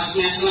នឲ្យឈ្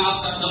នះឆ្នោត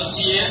ក៏ដូច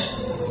ជា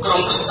ក្រុ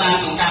មប្រឹក្សា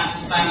សង្កាត់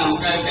សាធារណរដ្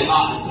ឋទាំងអ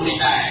ស់នេះ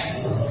ដែរ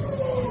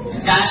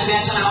ការឈ្នះ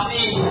ឆ្នោត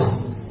នេះ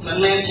មិន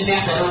មែនឈ្នះ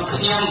តែរូប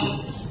ខ្ញុំ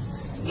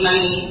និង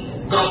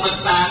ក្រុមប្រឹ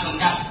ក្សាសង្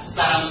កាត់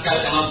សាធារណរដ្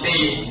ឋទាំងអស់ទេ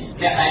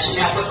អ្នកដែលឈ្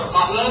នះពិតប្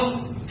រាកដនោះ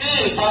គឺ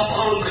បងប្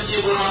អូនប្រជា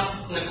ពលរដ្ឋ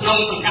នៅក្នុង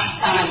សង្កាត់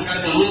សាធារណរដ្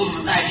ឋទាំងមូល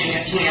ដែលជាអ្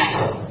នកឈ្នះ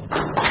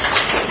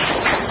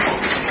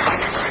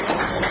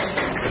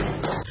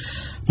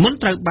មុន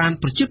ត្រូវបាន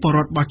ប្រជាពលរ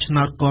ដ្ឋបោះឆ្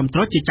នោតគាំទ្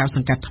រជាចៅស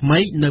ង្កាត់ថ្មី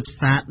នៅផ្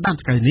សារដើម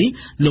ថ្កូវនេះ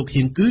លោក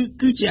ហ៊ៀង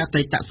គឺជាអ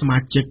តីតសមា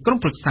ជិកក្រុម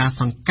ប្រឹក្សា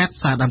សង្កាត់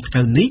ផ្សារដើមថ្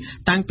កូវនេះ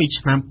តាំងពី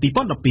ឆ្នាំ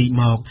2012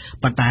មក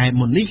ប៉ុន្តែ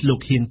មុននេះលោក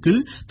ហ៊ៀង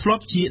ធ្លា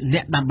ប់ជាអ្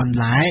នកដាំបន្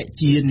លែ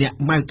ជាអ្នក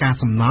ម៉ៅការ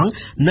សំណង់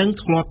និង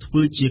ធ្លាប់ធ្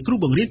វើជាគ្រូ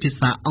បង្រៀនភា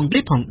សាអង់គ្លេ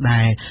សផង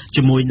ដែរ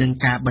ជាមួយនឹង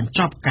ការបញ្ច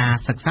ប់ការ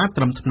សិក្សា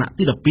ត្រឹមថ្នាក់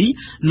ទី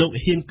12លោក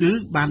ហ៊ៀង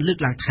បានលើក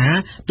ឡើងថា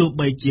ទោះ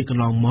បីជាក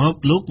ន្លងមក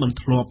លោកមិន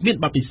ធ្លាប់មាន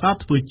បទពិសោធ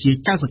ន៍ធ្វើជា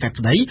ចៅសង្កាត់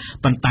ក្តី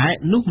ប៉ុន្តែ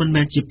នោះមិន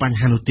មែនជាបញ្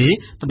ហានោះទេ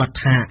ត្បិត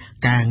ថា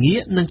ការងារ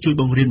នឹងជួយ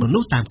បង្រៀនមនុ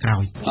ស្សតាមក្រោ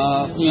យ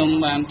ខ្ញុំ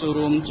បានចូល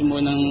រួមជាមួ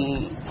យនឹង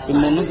ពី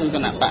មុននោះគឺគ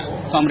ណៈបក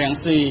សំរង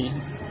ស៊ី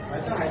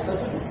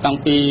តាំង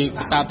ពី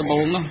តាដំបូ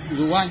ងនោះ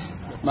យូរហើយ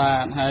បា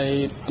ទហើយ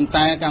ប៉ុន្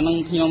តែកាលនោះ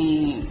ខ្ញុំ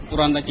គ្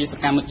រាន់តែជាស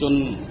កម្មជន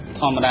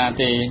ធម្មតា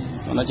ទេ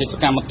គ្រាន់តែជាស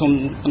កម្មជន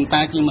ប៉ុន្តែ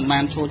ខ្ញុំមិនបា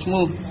នចូលឈ្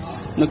មោះ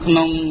នៅក្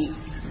នុង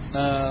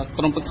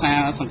ក្រុមប្រឹក្សា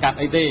សង្កាត់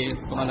អីទេ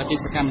គ្រាន់តែជា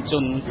សកម្មជ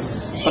ន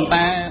ប៉ុន្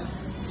តែ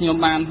ខ្ញុំ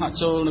បានហត់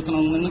ចូលនៅក្នុ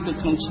ងនោះគឺ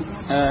ក្នុង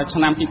ឆ្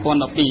នាំ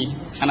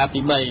2012ខែទី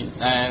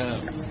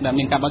3ដែល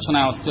មានការបោះឆ្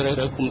នោតជ្រើស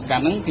រើសគុំសង្កា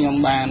ត់ហ្នឹងខ្ញុំ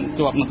បាន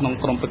ជាប់នៅក្នុង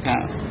ក្រុមប្រឹក្សា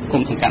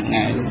គុំសង្កាត់ថ្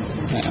ងៃ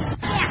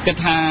គិត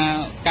ថា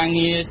ការ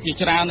ងារជា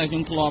ច្រើនដែលខ្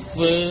ញុំធ្លាប់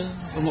ធ្វើ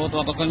រហូតដ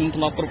ល់ទៅខ្ញុំ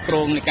ធ្លាប់គ្រប់គ្រ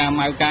ងនៃការ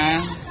ម៉ៅការ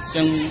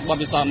ចឹងបទ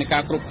ពិសោធន៍នៃកា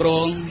រគ្រប់គ្រ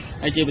ង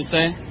ហើយជាពិ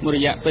សេសមួយរ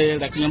យៈពេល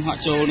ដែលខ្ញុំហ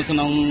ត់ចូលនៅក្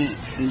នុង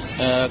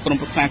ក្រុម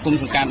ប្រឹក្សាគុំ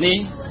សង្កាត់នេះ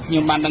ខ្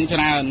ញុំបានដឹងច្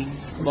រើន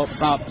បទពិ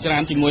សោធន៍ច្រើ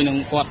នជាមួយនឹង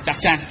គាត់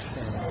ចាស់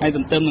ហើយទ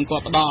ន្ទឹមនឹងគា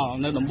ត់ផ្ដល់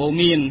នៅដំបូង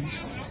មាន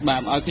បា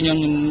ទឲ្យខ្ញុំ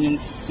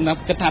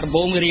គិតថាដំ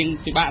បូងវារៀង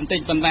ពិបាកបន្តិច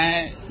ប៉ុន្តែ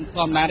ធ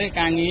ម្មតាទេ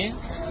ការងារ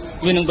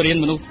វានឹងបរិញ្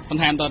ញាមនុស្សប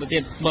ន្ថែមតទៅទៀ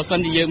តបើសិន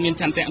ជាយើងមាន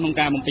ឆន្ទៈក្នុង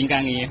ការបំពេញកា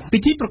រងារពិ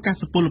ធីប្រកាស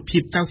សុពលភា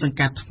ពចៅសង្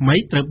កាត់ថ្មី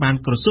ត្រូវបាន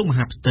ក្រសួងម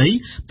ហាផ្ទៃ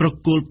ប្រ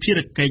គល់ភារ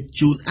កិច្ច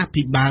ជូនអ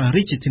ភិបាល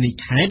រាជធានី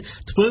ខេត្ត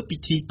ធ្វើពិ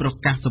ធីប្រ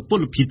កាសសុព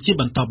លភាពជា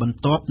បន្តបន្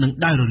ទាប់និង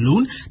ដោយរលូ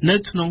ននៅ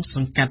ក្នុងស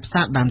ង្កាត់ផ្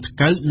សារដើមថ្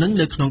កូវនិង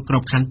នៅក្នុងក្រ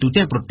បខ័ណ្ឌទូ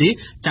ទាំងប្រទេស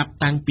ចាប់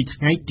តាំងពី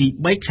ថ្ងៃទី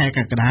3ខែក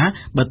ក្កដា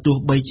បើទោះ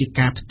បីជា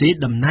ការផ្ទេរ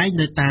តំណែង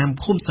នៅតាម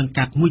ឃុំសង្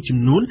កាត់មួយចំ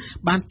នួន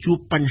បានជួប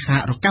បញ្ហា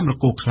រកាំរ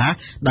កូលខ្លះ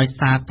ដោយ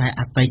សារតែ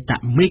អតីត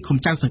មេឃុំ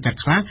ចៅសង្កាត់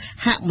ខ្លះ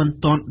ហាក់មិន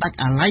ទាន់ដាច់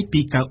អាឡ័យ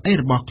ពីកៅអី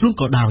របស់ខ្លួន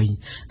ក៏ដោយ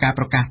ការ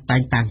ប្រកាសតែ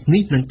ងតាំង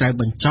នេះនឹងត្រូវ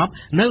បញ្ចប់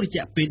នៅរ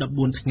យៈពេល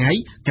14ថ្ងៃ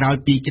ក្រោយ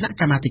ពីគណៈ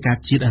កម្មាធិការ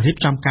ជាតិរៀប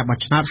ចំការបោះ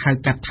ឆ្នោតហៅ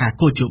កាត់ថា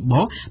កោជប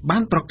បា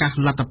នប្រកាស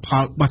លទ្ធផ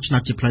លបោះឆ្នោ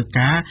តជាផ្លូវ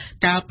ការ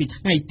កាលពី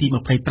ថ្ងៃទី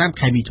25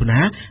ខែមិថុនា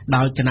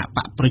ដោយគណៈប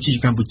កប្រជាជ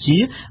នកម្ពុជា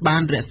បា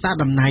នរក្សា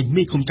តំណែង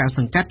មេឃុំចៅស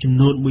ង្កាត់ចំ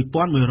នួន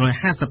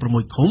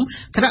1156ឃុំ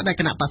ខណៈដែល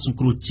គណៈបកសង្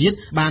គ្រោះជាតិ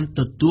បាន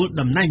ទទួល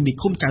តំណែងមេ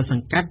ឃុំចៅស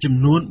ង្កាត់ចំ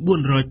នួន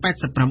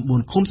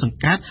489ឃុំសង្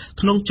កាត់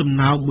ក្នុងចំ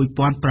ណោម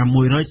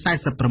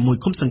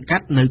1646ឃុំសង្កា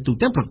ត់នៅទូ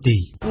ទាំងប្រទេស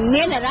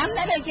មានអារម្មណ៍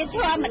ថាដូចជាធ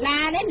ម្មតា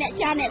ទេអ្នក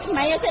ចាស់អ្នកថ្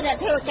មីទេតែ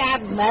ធ្វើការ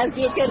មិនមែន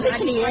ជាជនដូច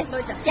គ្នា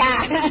ចា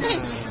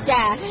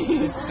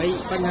ហើយ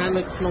បញ្ហា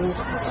នៅក្នុង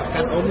សង្កា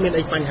ត់អ៊ំមាន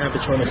អីបញ្ហាប្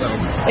រឈមនៅក្នុង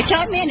ប្រឈ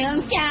មមានរឿង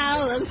ចោល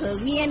រឿងគ្រឿង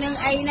ញៀននឹង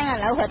អីហ្នឹងឥ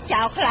ឡូវហត់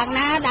ចោលខ្លាំង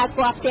ណាស់ដល់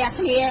គាត់ផ្ទះ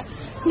គ្នា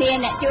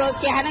អ្នកជួល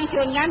ផ្ទះហ្នឹង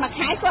ជួលងាយមួយ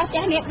ខែគាត់ផ្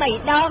ទះគ្នា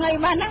3ដងអី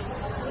បានណា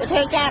ទៅធ្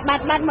វើការបា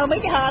ត់មកវិញ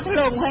ទៅហៅធ្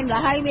លុង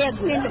ហើយវា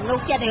គ្មានទំនុក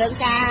ចិត្តរឿង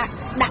ការ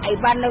ដាក់អី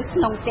វ៉ាន់នៅក្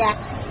នុងផ្ទះ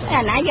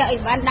អាណាយកអី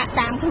វ៉ាន់ដាក់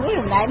តាមខ្លួន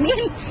មិនដែលមាន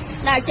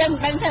ដល់អញ្ចឹង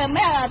ដឹងធ្វើ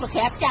ម៉េចឲ្យប្រក្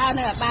រាបចោល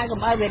នៅបានកុំ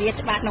ឲ្យវារា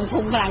ច្បាស់ក្នុងភូ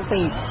មិខ្លាំង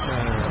ពេក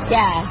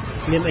ចា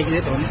មានអីទៀ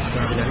តអូន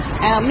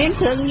មាន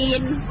គ្រឿងញៀ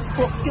ន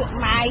ពួកជក់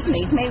ម៉ាយក្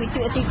មេងវាជ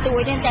ក់ទីទួយ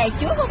ទេតែ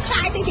ជក់ក៏ខ្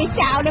លាយទៅជា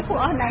ចោលដែរពួក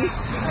អស់ហ្នឹង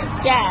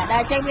ចាដ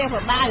ល់អញ្ចឹងវា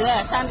ពិបាកលើ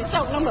សន្តិសុ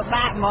ខហ្នឹងពិ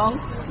បាកហ្មង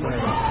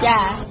ចា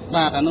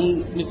បាទអានោះ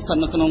វាស្ថិត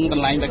នៅក្នុងក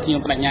ន្លែងដែលខ្ញុំ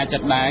បញ្ញាចិ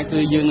ត្តដែរគឺ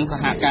យើងនឹងស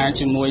ហការ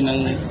ជាមួយនឹង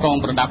កង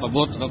ប្រដាប់អា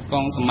វុធឬក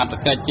ងសមត្ថ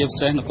កិច្ចជាពិ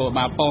សេសនគរ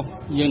បាលប៉ុស្តិ៍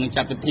យើងនឹង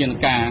ចាត់វិធាន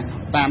ការ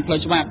តាមផ្លូវ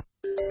ច្បាប់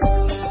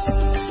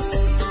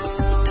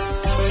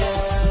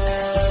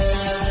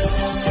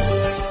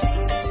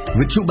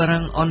វិទ្យុបា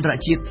រាំងអន្តរ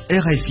ជាតិ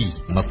RFI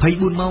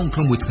 24ម៉ោងក្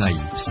នុងមួយថ្ងៃ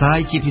ផ្សាយ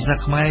ជាភាសា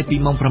ខ្មែរពី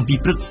ម៉ោង 7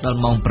 ព្រឹកដល់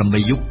ម៉ោង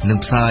 8 យប់និង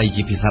ផ្សាយ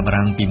ជាភាសាបា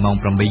រាំងពីម៉ោង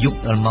 8 យប់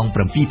ដល់ម៉ោង 7 ព្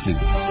រឹក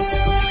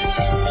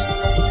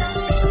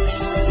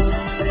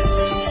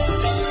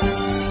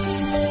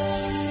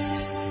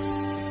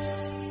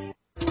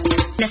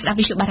អ្នកស្ដាប់ ស្ដា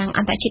ប់វិទ្យុបារាំងអ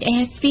ន្តរជាតិ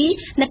RFI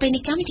នៅពេល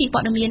នេះកម្មវិធីព័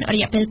ត៌មានរ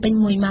យៈពេលពេញ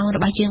1ម៉ោងរ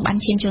បស់យើងបាន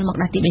ឈានចូលមក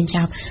ដល់ទីបញ្ច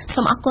ប់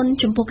សូមអរគុណ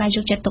ចំពោះការយ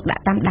កចិត្តទុកដា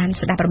ក់តាមដាន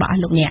ស្ដាប់របស់អ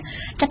ស់លោកអ្នក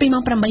ចាប់ពីម៉ោ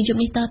ង 8 យប់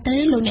នេះតទៅ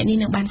លោកអ្នកនាង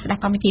នឹងបានស្ដា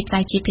ប់កម្មវិធីផ្សា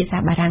យជាភាសា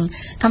បារាំង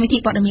កម្មវិធី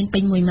ព័ត៌មានពេ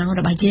ញ1ម៉ោង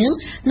របស់យើង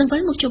នឹងវិ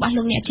លមកជួបអស់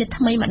លោកអ្នកជា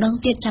ថ្មីម្ដង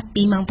ទៀតចាប់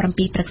ពីម៉ោង 7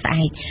 ព្រឹកស្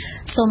អែក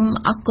សូម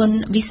អរគុណ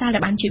វិសាលដែ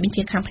លបានជួយបញ្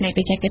ជាខាងផ្នែកប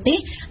ច្ចេកទេស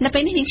នៅពេ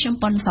លនេះនាងខ្ញុំ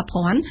ប៉ុនសុ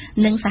ភ័ណ្ឌ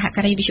និងសហ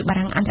ការីវិទ្យុបា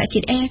រាំងអន្តរជា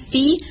តិ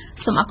RFI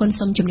សូមអរគុណ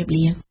សូមជម្រាប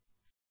លា